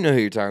 I know who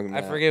you're talking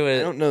about. I forget what. I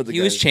don't know.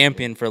 He was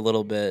champion for a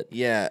little bit.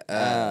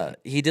 Yeah.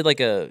 He did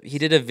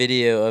a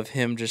video of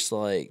him just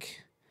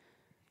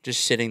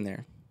sitting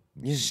there,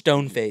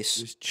 stone face,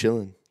 just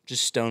chilling,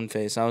 just stone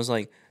face. I was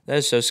like, that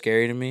is so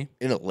scary to me.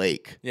 In a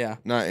lake. Yeah.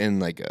 Not in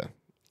like a.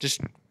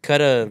 Just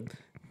cut a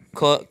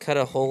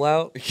hole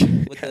out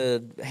with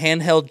a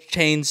handheld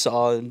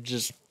chainsaw and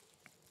just.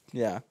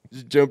 Yeah.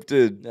 Just jumped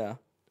in. Yeah.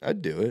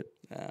 I'd do it.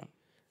 Yeah.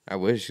 I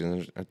wish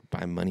I'd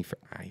buy money for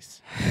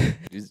ice.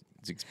 It's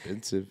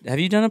expensive. Have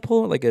you done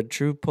a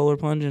true polar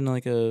plunge in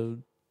like a?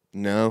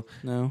 No.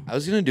 I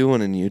was gonna do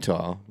one in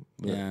Utah.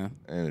 Yeah.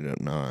 I ended up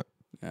not.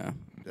 Yeah.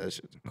 That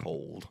shit's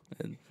cold.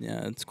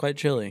 It's quite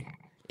chilly.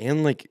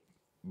 And I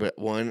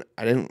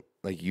didn't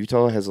like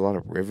Utah has a lot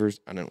of rivers.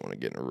 I didn't want to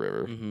get in a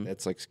river.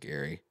 That's like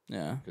scary.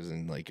 Yeah. Because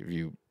then like if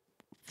you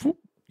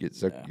get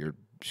stuck, you're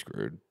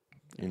screwed.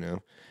 You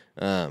know.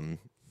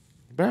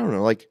 But I don't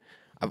know. Like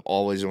I've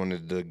always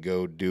wanted to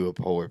go do a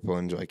polar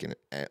plunge like in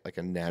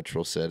a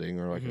natural setting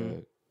or like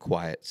a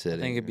quiet setting.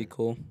 I think it'd be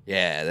cool.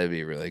 Yeah, that'd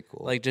be really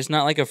cool. Like just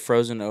not like a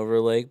frozen over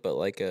lake, but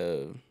like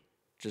a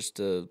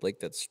lake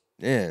that's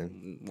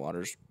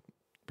water's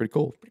pretty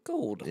cold. Pretty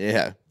cold.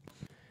 Yeah.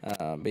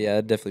 But yeah,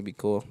 it'd definitely be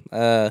cool.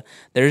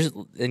 There's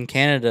in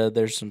Canada,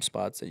 there's some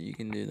spots that you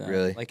can do that.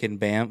 Really? Like in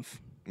Banff.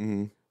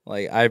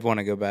 Like I want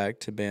to go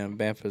back to Banff.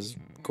 Banff is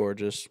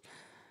gorgeous.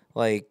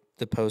 Like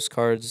the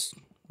postcards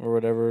or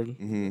whatever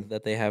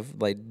that they have,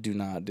 like, do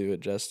not do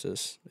it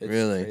justice. It's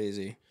really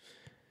crazy.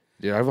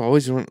 Dude, I've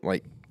always wanted,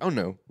 like, I don't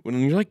know, when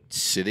you're, like,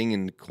 sitting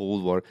in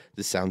cold water,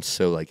 this sounds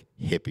so, like,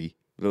 hippie.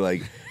 But,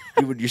 like,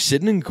 dude, when you're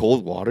sitting in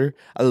cold water,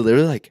 I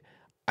literally, like,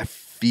 I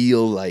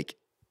feel I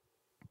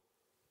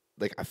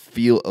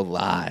feel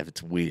alive.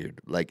 It's weird.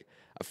 Like,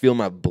 I feel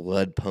my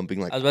blood pumping.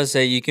 Like I was about to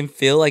say, you can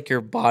feel, like,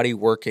 your body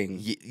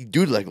working.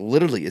 Dude, like,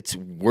 literally, it's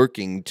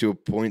working to a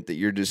point that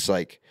you're just,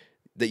 like,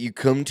 that you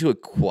come to a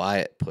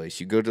quiet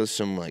place. You go to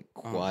some like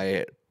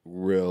quiet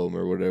realm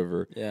or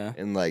whatever. Yeah.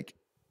 And like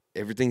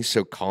everything's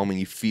so calm and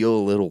you feel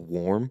a little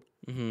warm.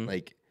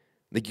 Like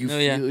you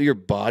feel your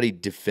body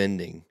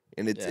defending.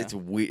 And it's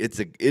weird.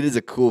 It is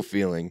a cool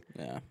feeling.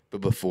 Yeah.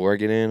 But before I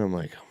get in, I'm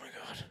like, oh my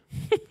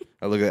God.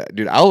 I look at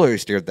dude, I'll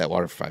always stare at that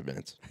water for 5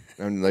 minutes.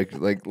 I'm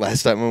like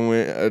last time I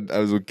went, I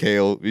was with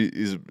Kale.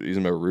 He's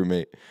my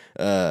roommate.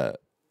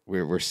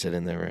 We're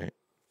sitting there, right?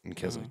 And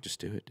Kale's like,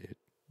 just do it,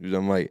 dude.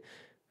 I'm like,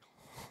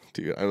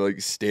 dude, I'm like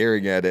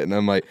staring at it and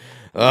I'm like,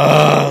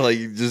 like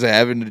just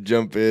having to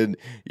jump in.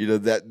 You know,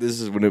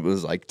 this is when it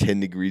was like 10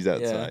 degrees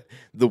outside.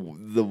 Yeah.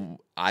 The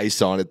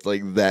ice on it's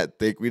like that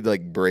thick. We'd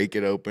like break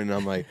it open.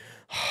 I'm like,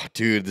 oh,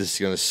 dude, this is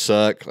gonna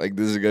suck. Like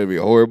this is gonna be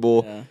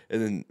horrible. Yeah.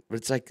 And then but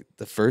it's like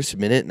the first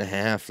minute and a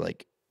half,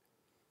 like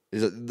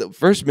the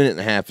first minute and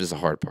a half is the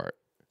hard part.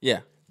 Yeah.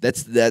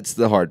 That's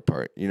the hard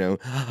part, you know,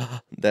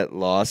 that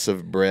loss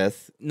of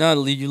breath.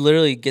 No, you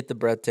literally get the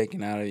breath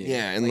taken out of you.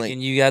 Yeah, and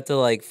and you have to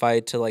like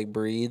fight to like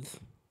breathe.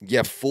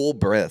 Yeah, full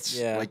breaths.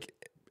 Yeah, like,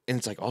 and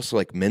it's like also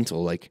like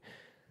mental, like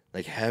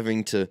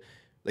having to,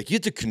 like you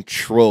have to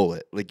control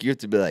it. Like you have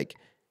to be like,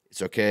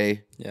 it's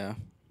okay. Yeah,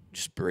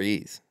 just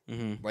breathe.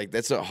 Mm-hmm. Like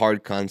that's a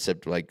hard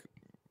concept. Like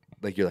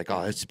you're like,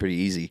 oh, that's pretty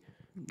easy.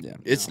 Yeah,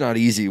 it's not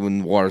easy when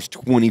the water's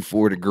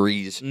 24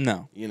 degrees.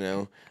 No, you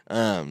know.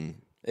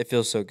 It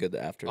feels so good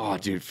after. Oh,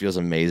 dude, it feels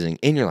amazing.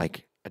 And you're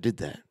like, I did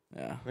that.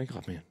 Yeah. Like,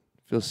 oh man,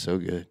 it feels so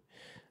good.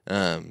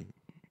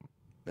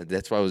 But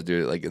that's why I was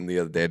doing it. Like, in the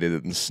other day, I did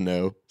it in the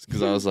snow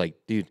because I was like,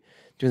 dude,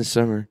 during the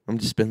summer, I'm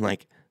just spending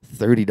like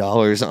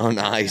 $30 on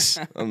ice.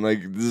 I'm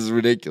like, this is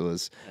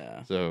ridiculous.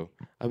 Yeah. So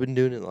I've been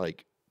doing it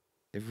like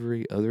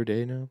every other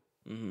day now.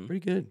 Mm-hmm.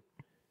 Pretty good.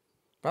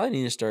 Probably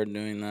need to start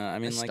doing that. I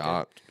mean, I like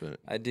stopped, but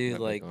I do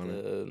like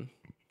the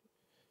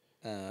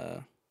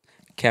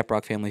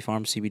Caprock Family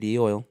Farm CBD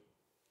oil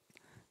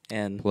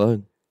and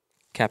plug.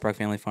 Caprock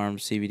Family Farm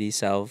CBD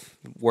salve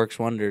works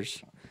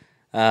wonders.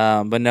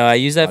 But no, I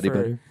use that Body for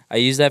butter? I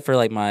use that for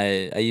like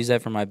I use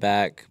that for my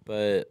back.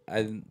 But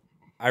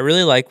I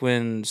really like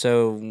when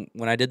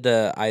I did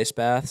the ice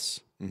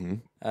baths,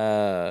 and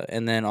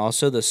then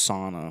also the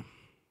sauna.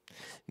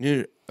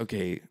 Dude,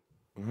 okay,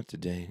 not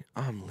today.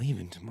 I'm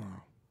leaving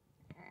tomorrow.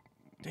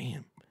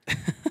 Damn.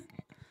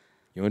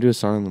 You want to do a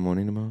sauna in the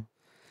morning tomorrow?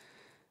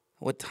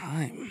 What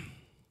time?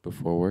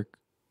 Before work?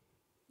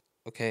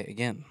 Okay,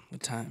 again,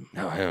 what time?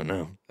 No, I don't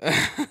know.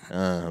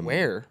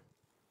 Where?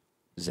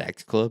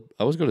 Zach's Club?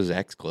 I always go to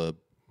Zach's Club.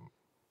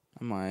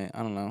 I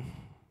don't know.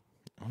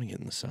 I want to get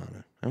in the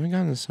sauna. I haven't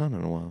gotten in the sauna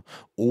in a while.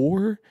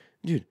 Or,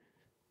 dude,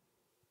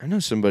 I know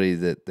somebody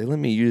that they let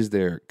me use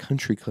their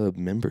country club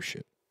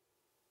membership.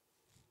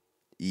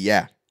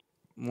 Yeah.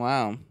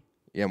 Wow.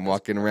 Yeah, I'm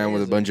walking around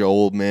with a bunch of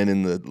old men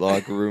in the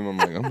locker room. I'm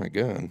like, oh my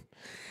God.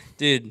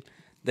 Dude,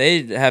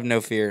 they have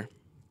no fear.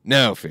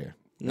 No fear.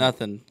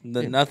 Nothing.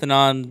 Nothing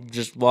on,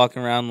 just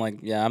walking around like,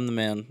 yeah, I'm the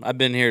man. I've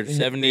been here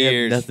 70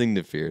 years. Nothing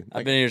to fear.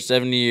 I've been here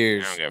 70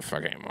 years. I don't give a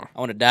fuck anymore. I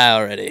want to die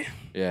already.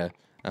 Yeah.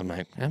 I'm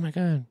like, oh my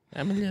God,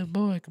 I'm a little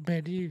boy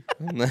compared to you.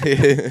 I'm like,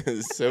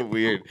 it's so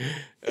weird.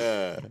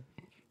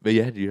 But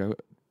yeah, dude,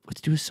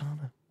 let's do a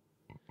sauna.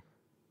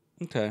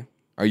 Okay.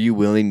 Are you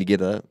willing to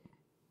get up?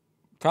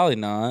 Probably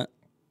not,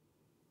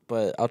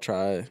 but I'll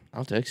try.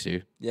 I'll text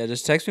you. Yeah,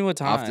 just text me what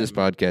time. Off this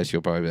podcast,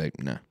 you'll probably be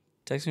like, nah.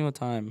 Text me what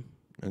time.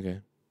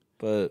 Okay.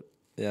 But,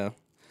 yeah.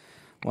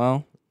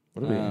 Well,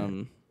 what are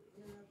we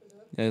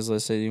guys,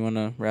 let's say you want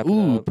to wrap it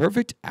up. up.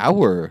 Perfect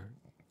hour.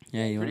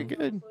 Yeah, you pretty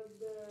good.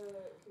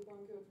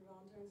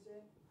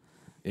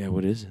 Yeah,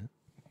 what is it?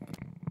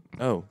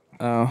 Oh.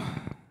 Oh.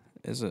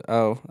 Is it?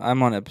 Oh,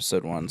 I'm on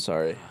episode 1.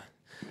 Sorry.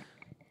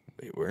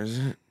 Wait, where is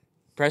it?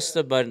 Press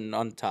the button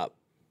on top.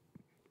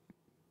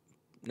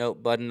 No,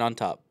 button on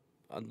top.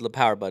 The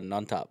power button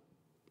on top.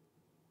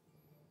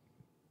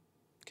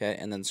 Okay,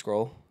 and then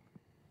scroll.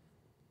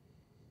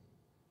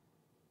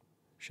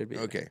 Should be.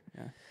 Okay.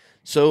 Yeah.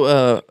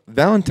 So,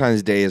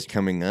 Valentine's Day is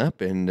coming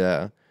up, and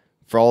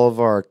for all of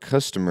our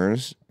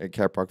customers at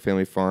Caprock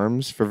Family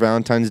Farms, for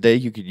Valentine's Day,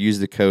 you could use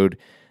the code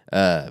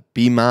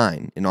Be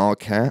Mine in all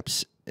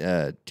caps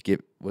to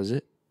get, was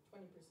it?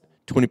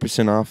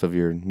 20% off of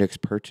your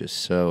next purchase.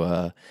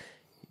 So,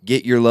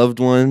 get your loved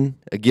one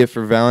a gift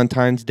for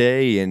Valentine's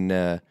Day,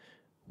 and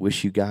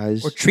wish you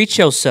guys... Or treat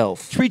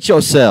yourself. Treat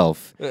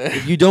yourself.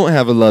 If you don't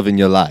have a love in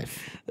your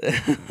life.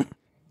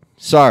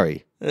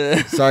 Sorry.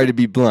 Sorry to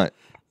be blunt,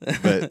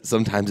 but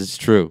sometimes it's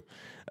true.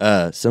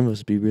 Some of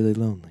us be really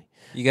lonely.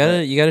 You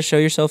gotta show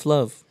yourself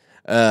love.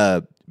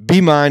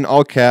 Be Mine,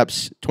 all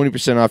caps,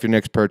 20% off your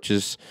next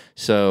purchase.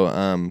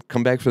 So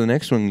come back for the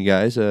next one, you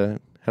guys. Had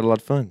a lot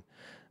of fun.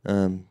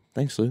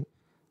 Thanks, Luke.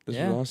 This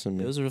was awesome.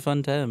 Man. It was a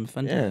fun time.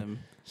 Time.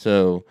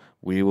 So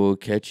we will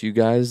catch you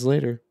guys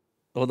later.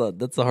 Hold on,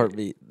 that's the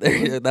heartbeat.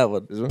 There, that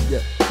one. This one?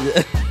 Yeah.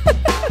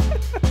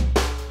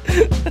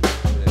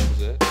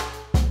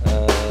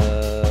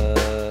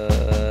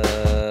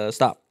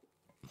 Stop.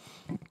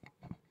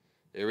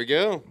 Here we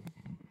go.